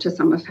to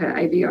some of her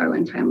AVO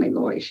and family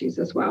law issues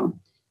as well.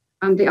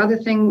 The other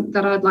thing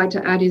that I'd like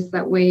to add is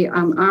that we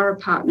are a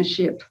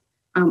partnership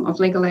of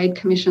legal aid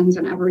commissions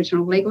and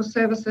Aboriginal legal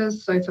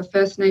services. So for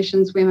First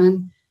Nations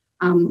women,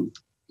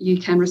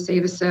 you can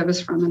receive a service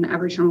from an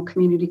Aboriginal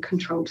community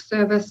controlled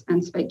service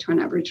and speak to an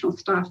Aboriginal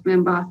staff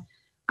member,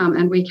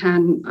 and we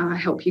can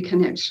help you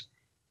connect,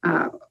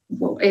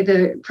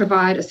 either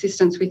provide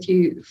assistance with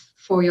you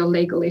for your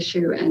legal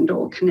issue and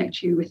or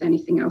connect you with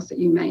anything else that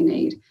you may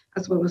need,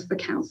 as well as the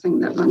counselling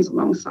that runs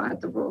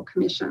alongside the Royal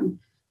Commission.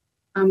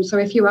 So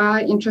if you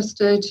are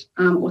interested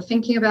or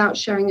thinking about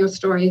sharing your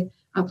story,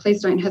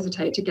 please don't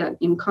hesitate to get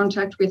in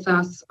contact with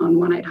us on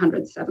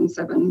 1800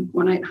 77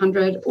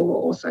 1800 or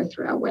also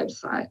through our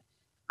website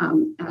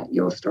at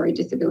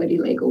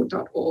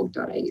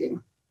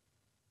yourstorydisabilitylegal.org.au.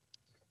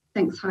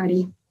 Thanks,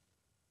 Heidi.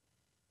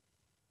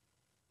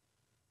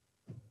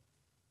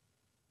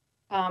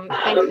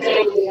 Thank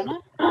you, Fiona.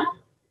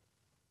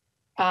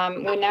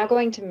 We're now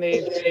going to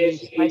move to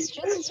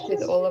questions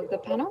with all of the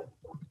panel.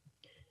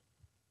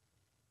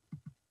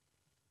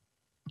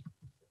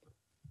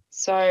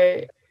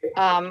 So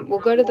we'll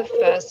go to the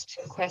first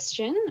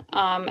question,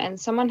 and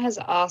someone has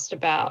asked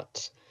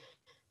about,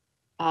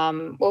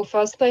 well,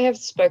 first they have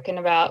spoken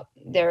about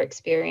their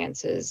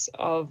experiences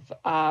of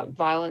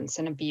violence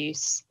and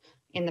abuse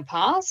in the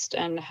past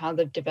and how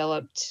they've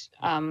developed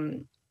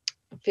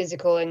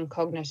physical and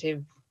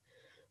cognitive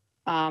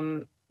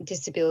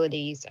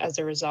disabilities as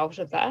a result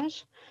of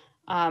that.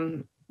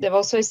 They've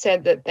also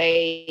said that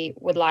they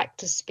would like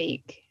to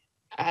speak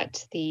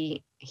at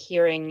the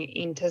hearing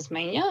in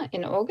Tasmania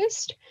in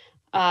August.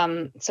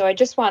 So I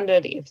just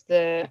wondered if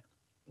the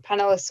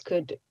panelists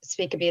could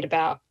speak a bit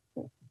about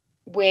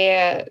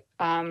where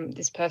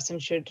this person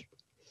should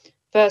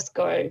first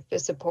go for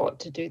support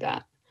to do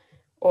that,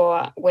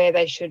 or where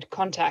they should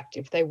contact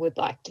if they would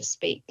like to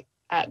speak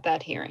at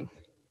that hearing.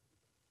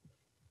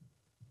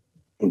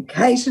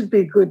 Kate, it'd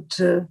be good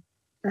to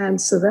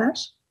answer that.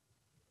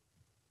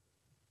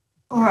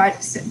 All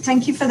right, so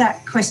thank you for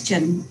that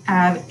question.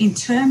 In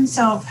terms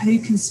of who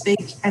can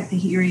speak at the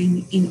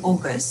hearing in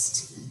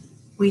August,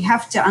 we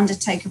have to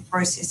undertake a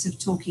process of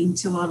talking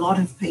to a lot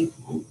of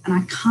people, and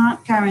I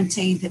can't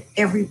guarantee that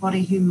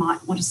everybody who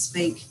might want to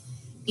speak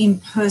in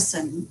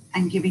person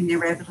and giving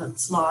their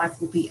evidence live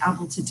will be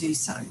able to do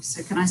so.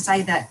 So can I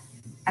say that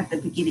at the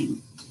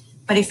beginning?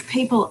 But if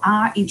people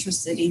are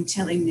interested in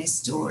telling their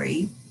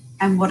story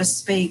and want to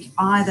speak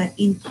either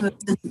in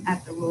person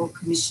at the Royal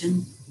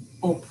Commission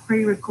or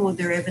pre-record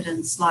their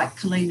evidence like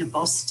Kalina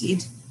Boss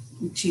did,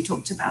 she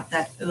talked about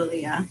that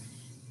earlier,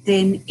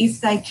 then if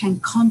they can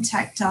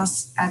contact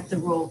us at the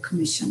Royal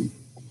Commission.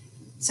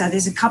 So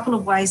there's a couple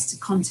of ways to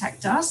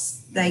contact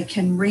us. They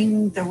can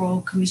ring the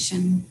Royal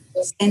Commission,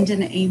 send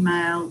an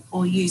email,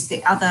 or use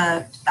the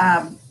other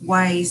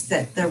ways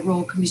that the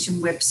Royal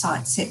Commission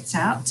website sets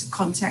out to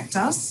contact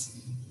us.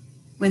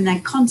 When they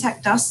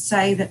contact us,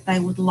 say that they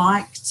would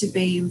like to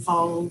be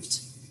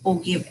involved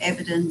or give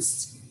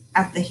evidence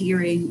at the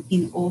hearing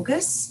in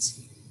August,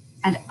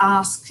 and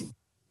ask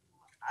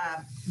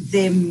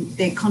them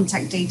their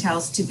contact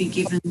details to be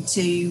given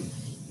to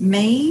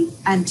me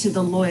and to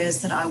the lawyers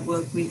that I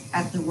work with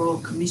at the Royal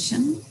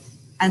Commission,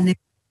 and the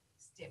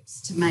steps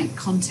to make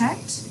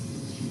contact.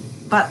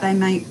 But they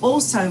may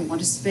also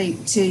want to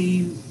speak to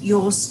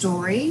your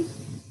story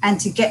and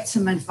to get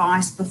some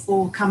advice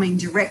before coming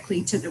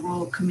directly to the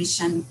Royal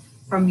Commission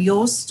from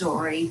your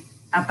story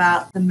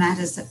about the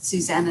matters that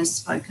Susanna's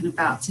spoken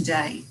about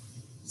today.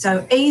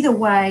 So either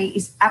way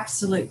is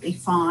absolutely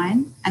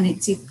fine, and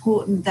it's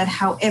important that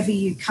however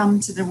you come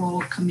to the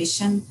Royal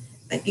Commission,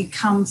 that you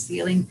come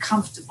feeling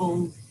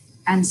comfortable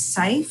and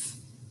safe,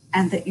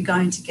 and that you're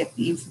going to get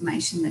the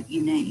information that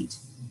you need.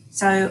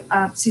 So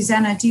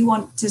Susanna, do you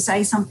want to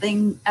say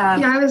something?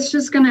 Yeah, I was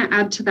just going to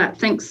add to that.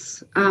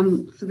 Thanks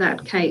for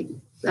that, Kate.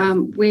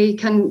 We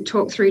can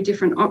talk through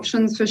different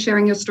options for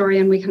sharing your story,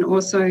 and we can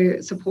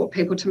also support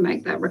people to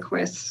make that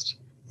request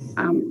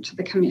to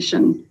the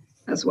Commission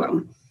as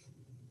well.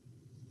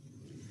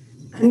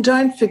 And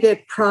don't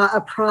forget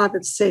a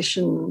private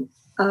session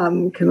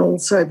can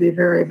also be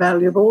very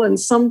valuable. And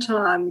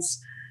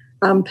sometimes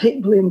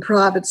people in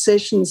private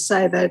sessions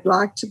say they'd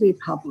like to be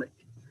public,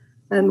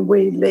 and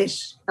we let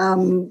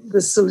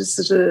the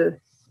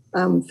solicitor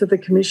for the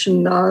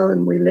Commission know,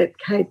 and we let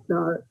Kate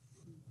know.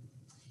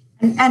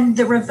 And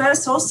the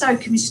reverse also,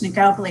 Commissioner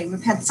Galbally,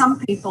 we've had some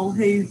people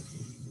who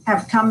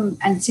have come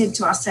and said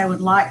to us they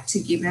would like to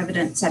give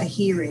evidence at a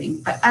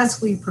hearing, but as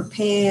we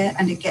prepare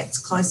and it gets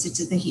closer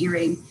to the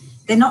hearing,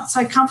 they're not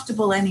so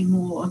comfortable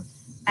anymore.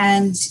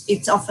 And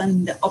it's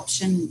often the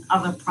option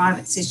of a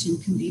private session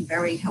can be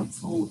very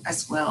helpful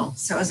as well.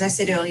 So as I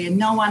said earlier,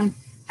 no one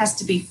has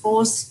to be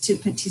forced to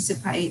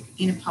participate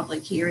in a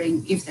public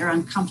hearing if they're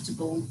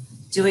uncomfortable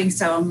doing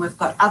so. And we've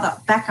got other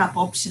backup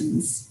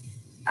options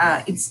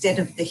instead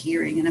of the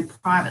hearing, and a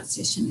private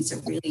session is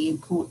a really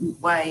important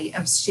way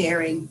of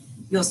sharing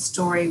your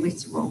story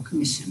with the Royal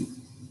Commission.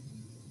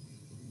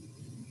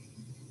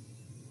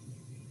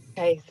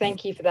 Okay,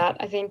 thank you for that.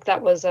 I think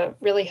that was a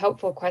really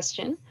helpful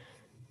question.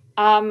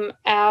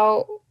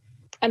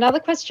 Another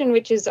question,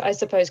 which is, I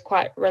suppose,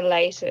 quite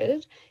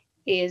related,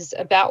 is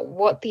about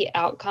what the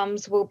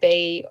outcomes will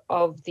be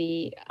of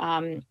the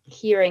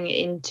hearing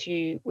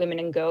into women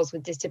and girls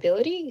with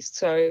disability.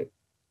 So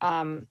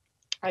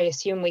I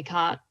assume we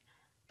can't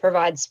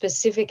provide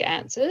specific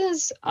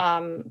answers,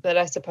 but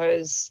I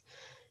suppose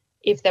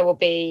if there will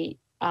be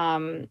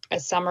a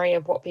summary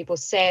of what people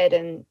said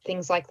and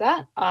things like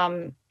that,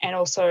 and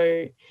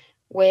also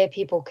where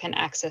people can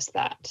access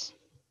that.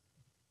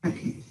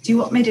 Okay. Do you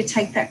want me to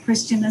take that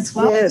question as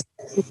well? Yes.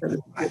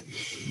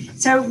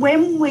 So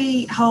when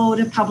we hold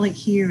a public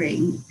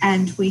hearing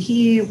and we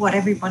hear what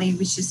everybody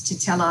wishes to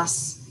tell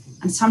us,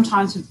 and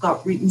sometimes we've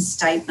got written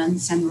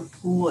statements and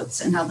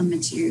reports and other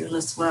material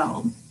as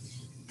well,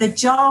 the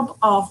job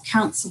of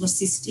counsel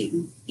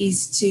assisting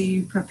is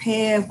to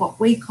prepare what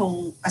we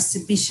call a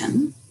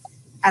submission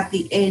at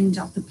the end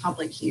of the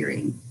public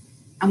hearing.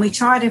 And we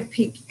try to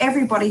pick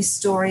everybody's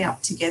story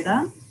up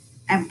together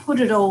and put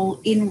it all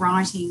in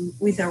writing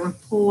with a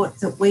report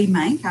that we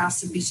make, our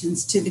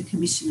submissions, to the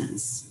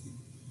commissioners.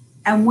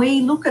 And we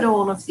look at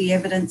all of the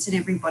evidence in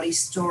everybody's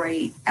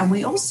story, and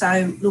we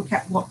also look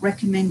at what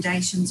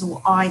recommendations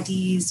or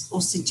ideas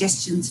or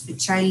suggestions for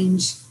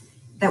change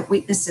that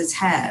witnesses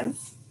have.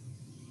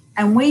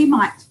 And we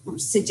might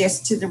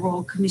suggest to the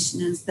Royal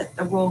Commissioners that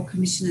the Royal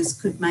Commissioners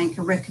could make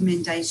a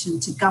recommendation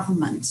to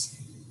government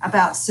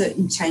about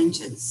certain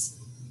changes,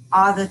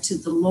 either to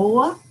the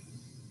law,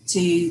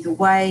 to the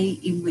way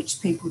in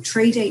which people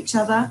treat each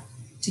other,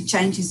 to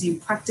changes in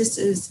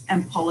practices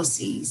and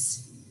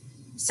policies.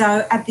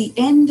 So at the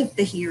end of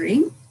the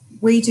hearing,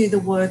 we do the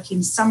work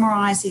in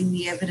summarising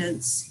the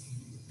evidence,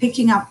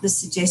 picking up the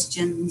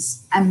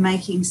suggestions and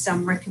making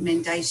some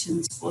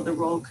recommendations for the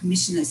Royal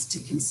Commissioners to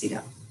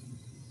consider.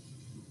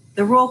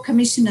 The Royal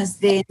Commissioners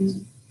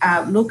then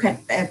look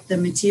at the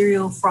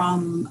material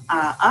from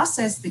us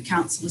as the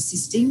counsel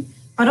assisting,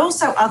 but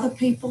also other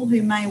people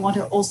who may want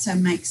to also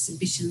make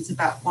submissions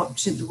about what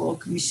should the Royal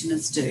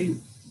Commissioners do.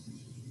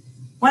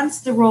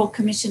 Once the Royal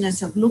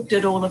Commissioners have looked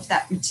at all of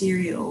that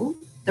material,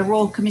 the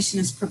Royal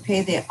Commissioners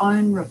prepare their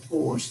own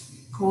report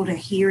called a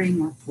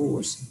hearing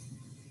report.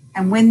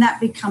 And when that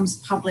becomes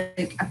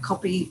public, a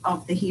copy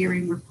of the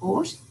hearing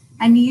report,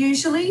 and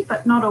usually,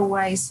 but not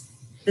always,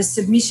 the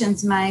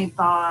submissions made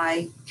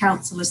by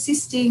counsel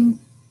assisting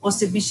or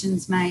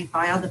submissions made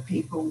by other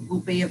people will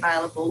be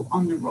available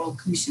on the Royal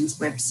Commission's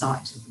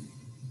website.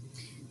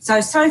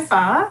 So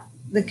far,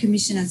 the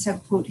Commissioners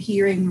have put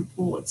hearing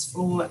reports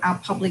for our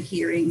public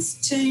hearings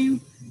 2,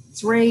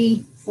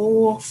 3,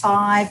 4,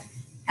 5,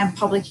 and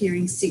public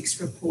hearing 6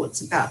 reports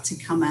about to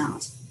come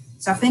out.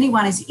 So if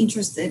anyone is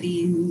interested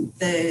in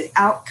the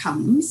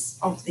outcomes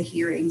of the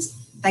hearings,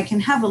 they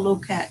can have a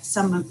look at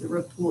some of the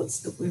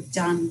reports that we've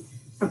done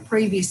for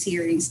previous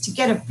hearings to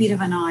get a bit of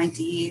an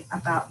idea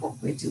about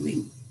what we're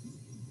doing.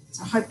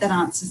 So I hope that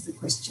answers the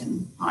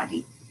question,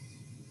 Heidi.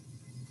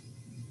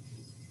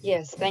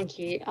 Yes, thank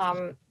you.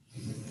 I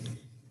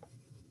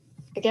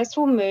guess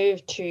we'll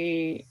move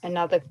to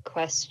another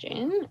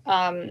question.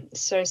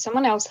 So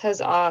someone else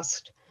has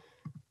asked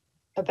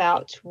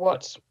about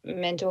what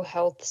mental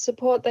health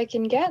support they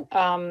can get,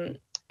 I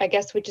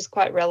guess, which is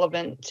quite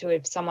relevant to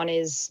if someone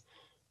is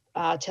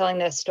telling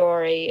their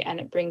story and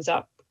it brings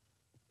up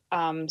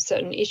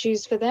certain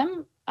issues for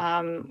them,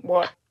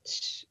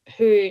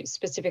 who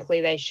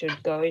specifically they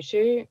should go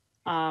to.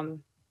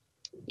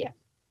 Yeah.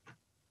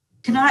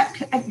 Can I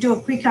do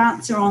a quick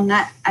answer on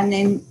that and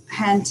then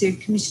hand to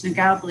Commissioner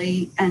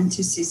Galbally and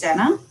to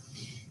Susanna?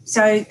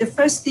 So the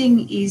first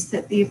thing is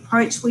that the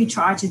approach we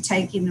try to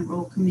take in the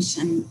Royal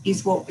Commission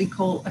is what we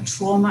call a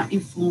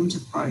trauma-informed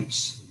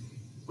approach,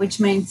 which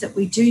means that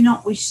we do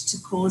not wish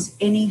to cause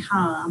any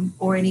harm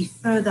or any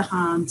further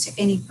harm to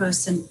any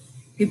person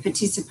who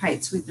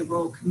participates with the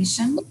Royal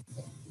Commission.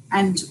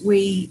 And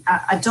we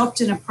adopt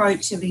an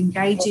approach of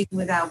engaging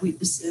with our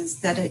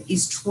witnesses that it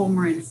is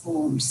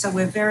trauma-informed. So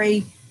we're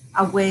very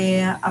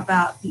aware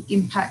about the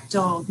impact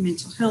of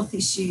mental health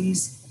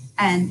issues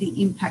and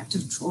the impact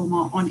of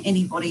trauma on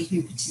anybody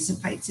who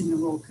participates in the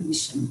Royal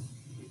Commission.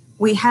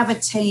 We have a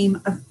team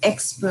of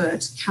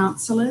expert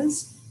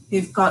counsellors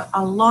who've got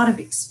a lot of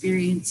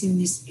experience in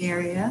this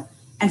area.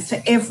 And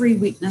for every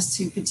witness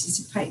who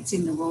participates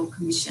in the Royal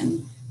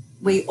Commission,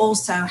 we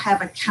also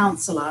have a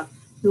counsellor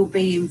who'll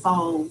be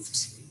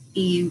involved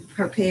in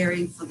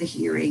preparing for the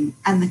hearing.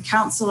 And the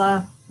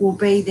counsellor will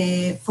be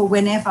there for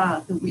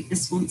whenever the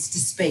witness wants to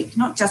speak,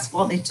 not just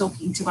while they're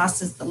talking to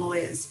us as the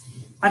lawyers,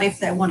 but if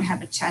they want to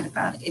have a chat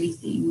about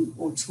anything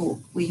or talk,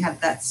 we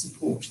have that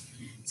support.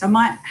 So I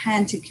might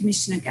hand to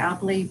Commissioner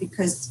Galbally,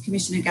 because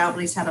Commissioner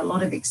Galbally's had a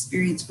lot of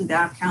experience with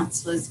our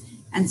counsellors,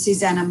 and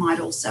Susanna might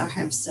also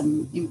have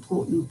some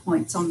important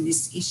points on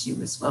this issue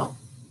as well.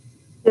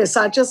 Yes,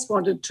 I just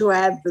wanted to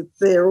add that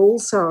they're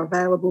also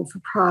available for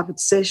private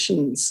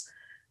sessions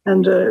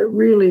and are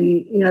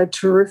really,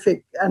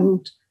 terrific,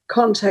 and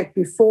contact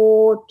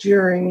before,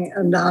 during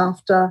and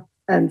after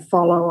and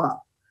follow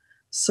up.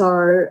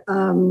 So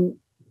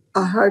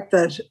I hope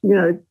that,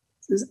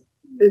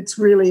 it's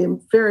really a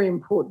very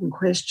important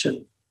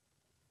question.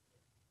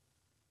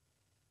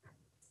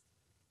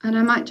 And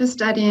I might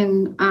just add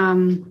in,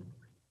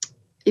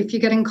 if you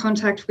get in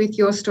contact with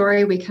Your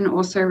Story, we can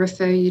also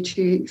refer you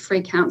to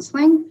free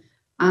counselling.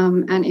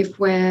 And if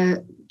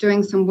we're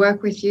doing some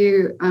work with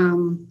you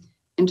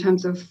in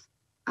terms of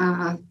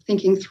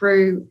thinking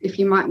through if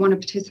you might want to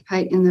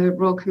participate in the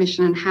Royal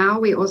Commission and how,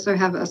 we also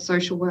have a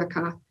social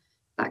worker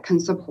that can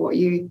support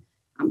you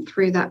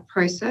through that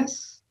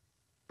process.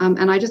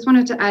 And I just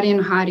wanted to add in,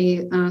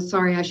 Heidi,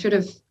 sorry, I should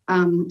have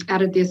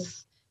added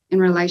this in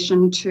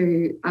relation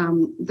to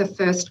the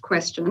first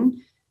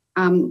question.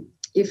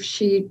 If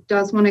she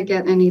does want to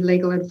get any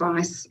legal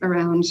advice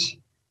around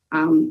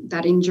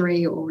that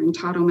injury or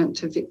entitlement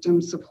to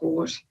victim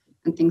support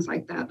and things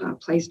like that,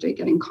 please do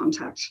get in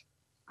contact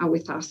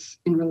with us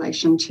in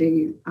relation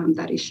to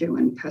that issue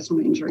and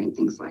personal injury and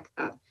things like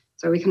that.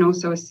 So we can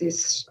also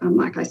assist,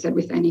 like I said,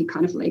 with any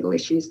kind of legal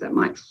issues that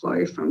might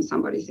flow from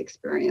somebody's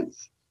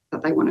experience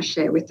that they want to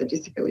share with the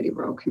Disability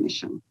Royal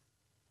Commission.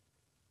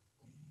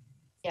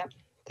 Yep,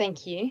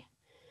 thank you.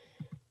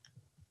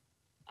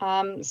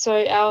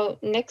 So our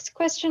next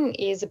question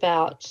is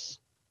about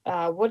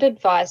what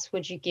advice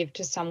would you give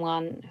to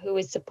someone who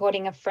is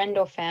supporting a friend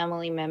or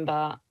family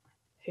member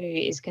who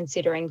is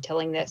considering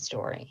telling their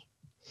story?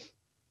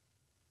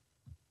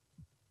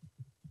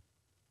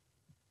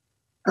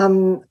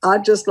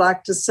 I'd just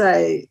like to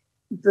say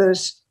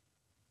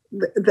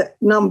that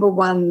number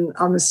one,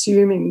 I'm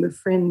assuming the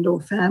friend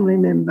or family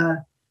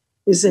member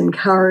is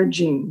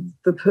encouraging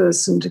the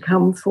person to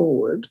come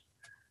forward.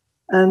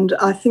 And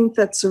I think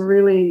that's a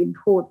really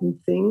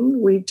important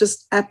thing. We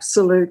just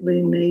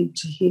absolutely need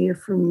to hear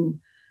from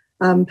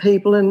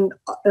people. And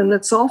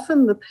it's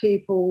often the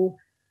people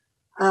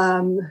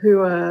who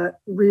are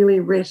really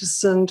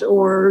reticent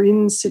or are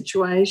in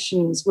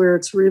situations where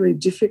it's really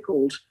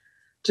difficult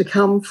to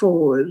come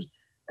forward.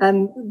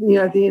 And,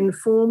 the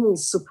informal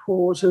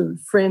support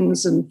of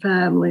friends and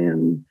family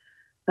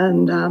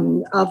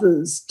and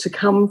others to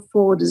come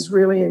forward is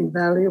really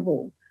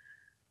invaluable.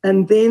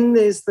 And then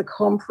there's the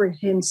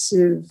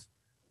comprehensive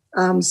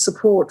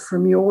support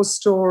from Your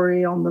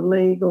Story on the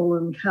legal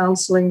and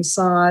counselling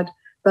side,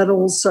 but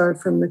also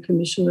from the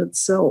Commission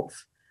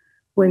itself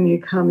when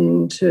you come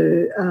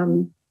into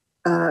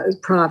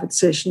private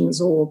sessions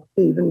or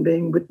even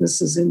being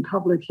witnesses in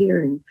public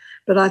hearing.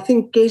 But I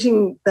think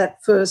getting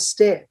that first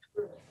step,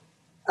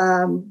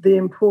 the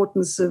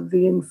importance of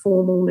the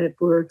informal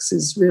networks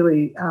is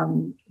really,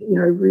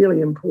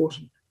 really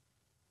important.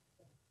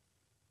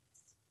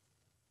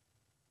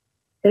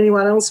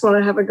 Anyone else want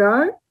to have a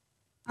go?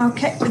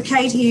 Okay,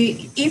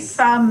 Katie, if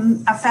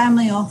a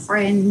family or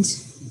friend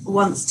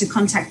wants to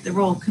contact the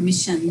Royal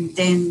Commission,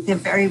 then they're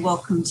very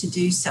welcome to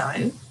do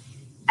so.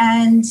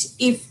 And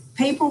if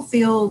people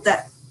feel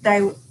that they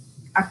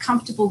are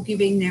comfortable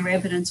giving their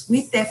evidence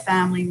with their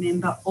family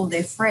member or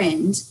their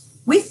friend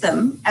with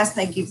them as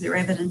they give their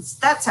evidence,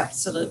 that's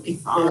absolutely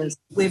fine. Yes.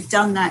 We've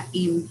done that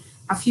in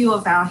a few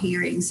of our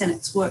hearings and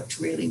it's worked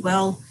really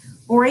well.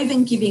 Or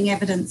even giving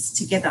evidence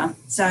together,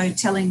 so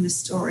telling the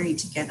story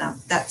together,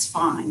 that's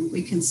fine.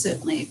 We can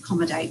certainly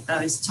accommodate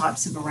those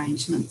types of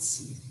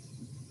arrangements.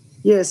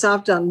 Yes,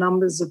 I've done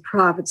numbers of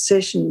private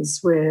sessions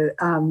where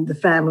the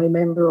family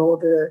member or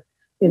the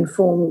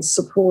informal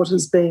support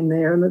has been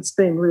there, and it's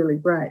been really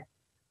great.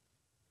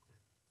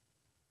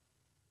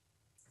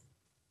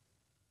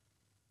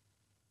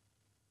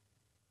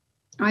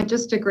 I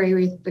just agree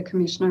with the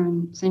Commissioner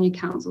and Senior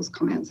Counsel's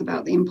comments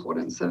about the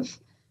importance of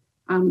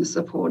the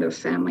support of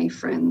family,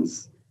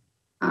 friends.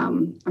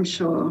 I'm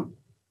sure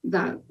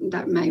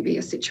that may be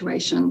a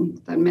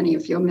situation that many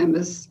of your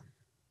members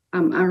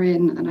are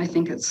in, and I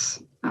think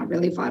it's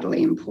really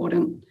vitally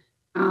important.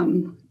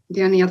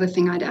 The only other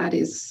thing I'd add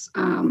is,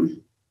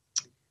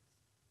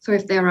 so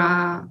if there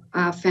are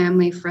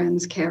family,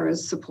 friends, carers,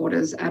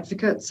 supporters,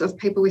 advocates of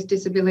people with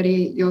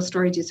disability, Your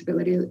Story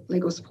Disability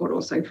Legal Support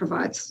also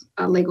provides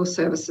legal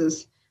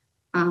services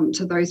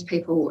to those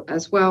people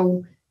as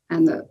well,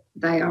 and that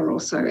they are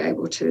also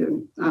able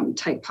to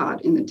take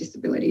part in the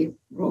Disability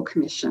Royal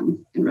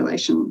Commission in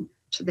relation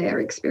to their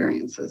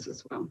experiences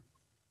as well.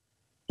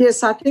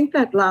 Yes, I think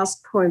that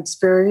last point's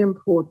very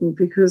important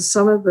because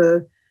some of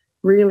the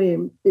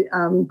really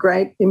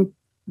great,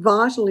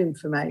 vital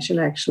information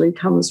actually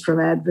comes from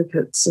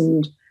advocates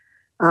and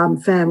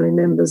family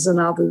members and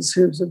others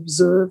who've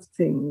observed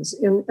things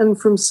and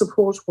from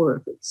support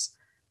workers.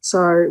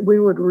 So we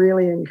would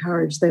really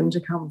encourage them to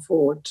come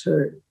forward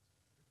too.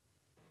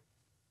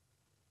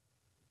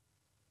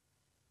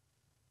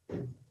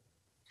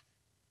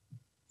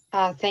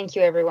 Thank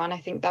you, everyone. I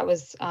think that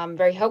was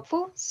very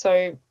helpful.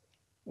 So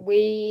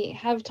we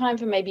have time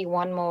for maybe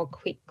one more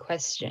quick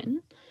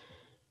question.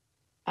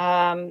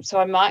 So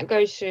I might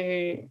go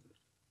to,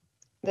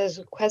 there's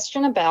a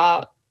question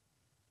about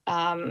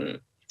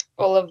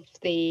all of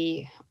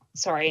the,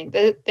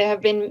 there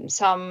have been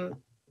some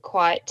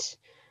quite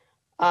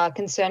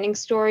concerning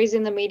stories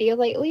in the media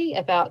lately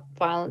about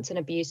violence and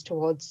abuse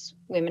towards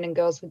women and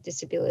girls with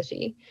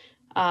disability.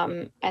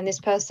 And this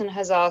person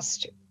has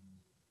asked,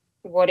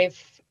 what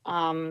if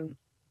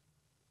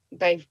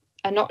they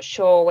are not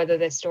sure whether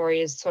their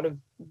story is sort of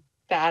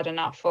bad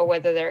enough or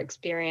whether their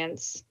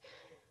experience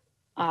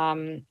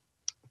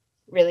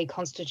really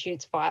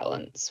constitutes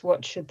violence?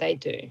 What should they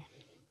do?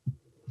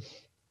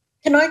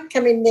 Can I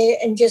come in there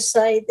and just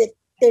say that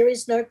there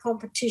is no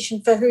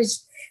competition for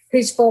whose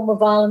form of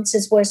violence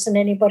is worse than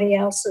anybody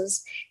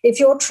else's? If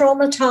you're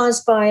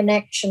traumatised by an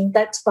action,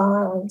 that's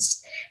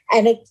violence,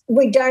 and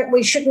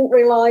we shouldn't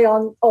rely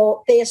on,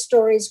 oh, their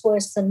story is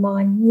worse than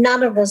mine.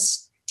 None of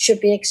us should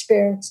be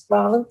experiencing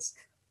violence.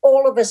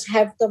 All of us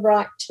have the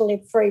right to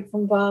live free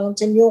from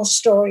violence, and your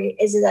story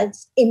is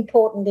as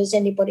important as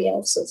anybody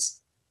else's.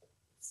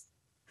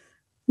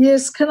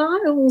 Yes, can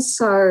I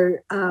also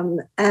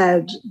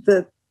add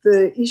that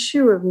the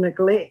issue of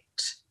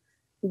neglect,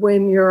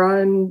 when your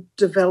own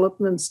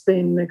development's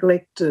been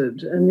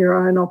neglected and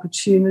your own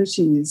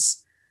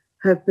opportunities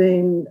have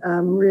been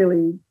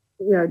really,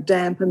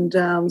 dampened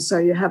down so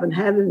you haven't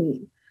had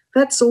any,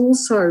 that's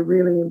also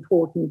really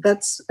important.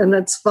 That's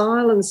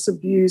violence,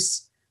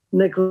 abuse,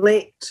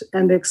 neglect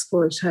and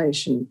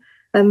exploitation.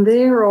 And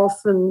they're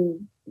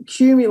often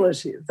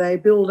cumulative. They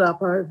build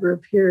up over a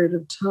period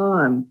of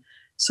time.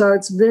 So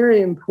it's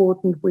very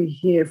important we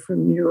hear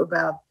from you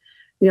about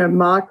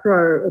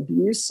micro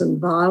abuse and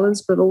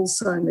violence, but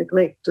also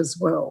neglect as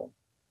well.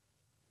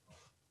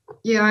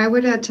 Yeah, I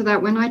would add to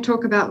that, when I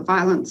talk about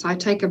violence, I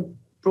take a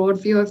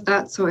broad view of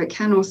that. So it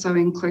can also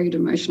include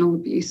emotional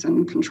abuse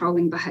and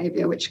controlling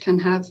behaviour, which can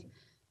have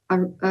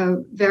a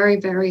very,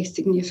 very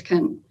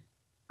significant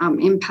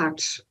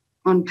impact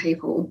on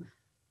people.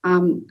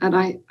 And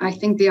I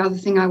think the other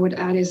thing I would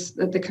add is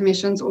that the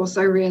Commission's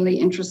also really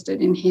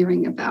interested in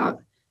hearing about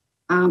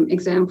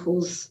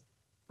examples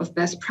of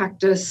best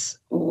practice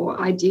or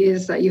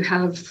ideas that you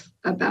have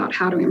about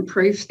how to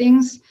improve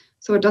things.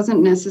 So it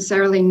doesn't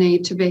necessarily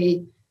need to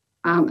be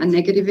a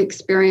negative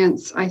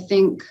experience. I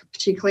think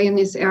particularly in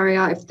this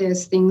area, if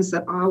there's things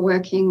that are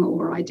working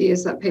or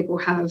ideas that people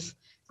have,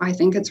 I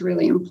think it's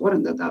really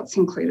important that that's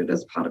included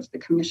as part of the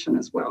Commission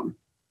as well.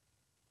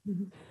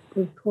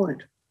 Good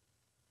point.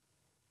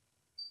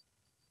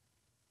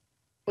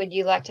 Would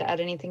you like to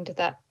add anything to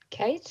that,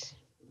 Kate?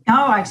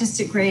 No, I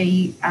just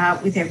agree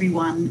with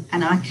everyone,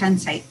 and I can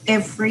say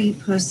every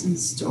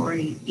person's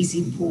story is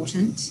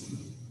important,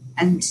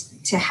 and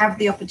to have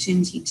the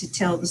opportunity to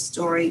tell the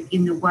story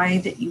in the way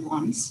that you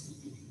want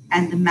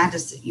and the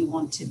matters that you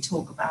want to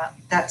talk about,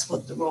 that's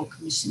what the Royal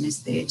Commission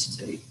is there to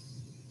do.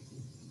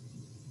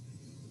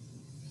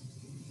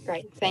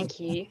 Great, thank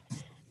you.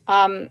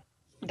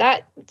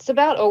 That's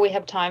about all we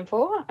have time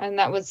for, and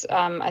that was,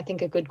 I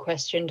think, a good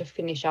question to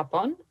finish up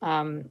on,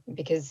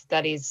 because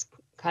that is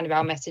kind of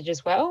our message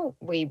as well.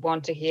 We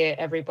want to hear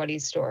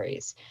everybody's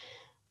stories.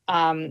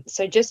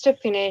 So just to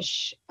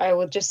finish, I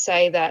will just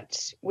say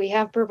that we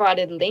have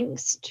provided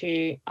links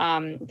to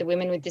the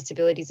Women with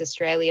Disabilities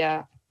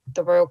Australia,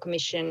 the Royal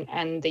Commission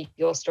and the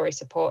Your Story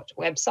Support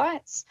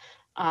websites,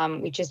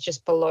 which is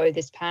just below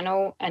this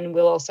panel, and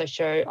we'll also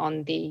show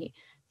on the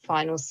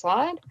final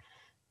slide.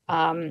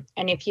 And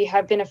if you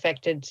have been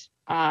affected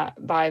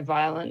by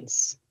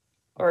violence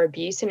or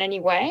abuse in any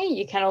way,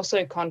 you can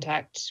also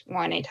contact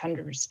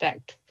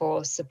 1-800-RESPECT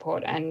for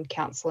support and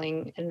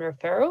counselling and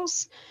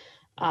referrals.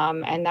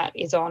 And that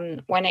is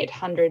on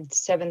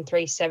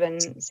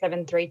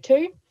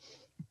 1-800-737-732,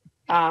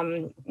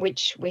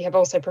 which we have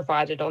also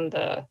provided on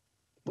the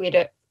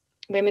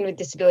Women with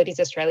Disabilities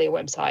Australia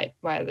website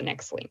via the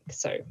next link.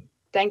 So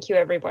thank you,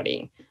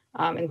 everybody.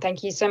 And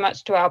thank you so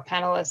much to our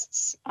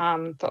panellists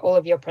for all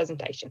of your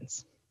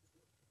presentations.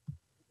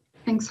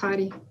 Thanks,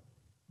 Heidi.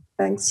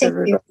 Thanks,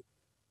 everybody.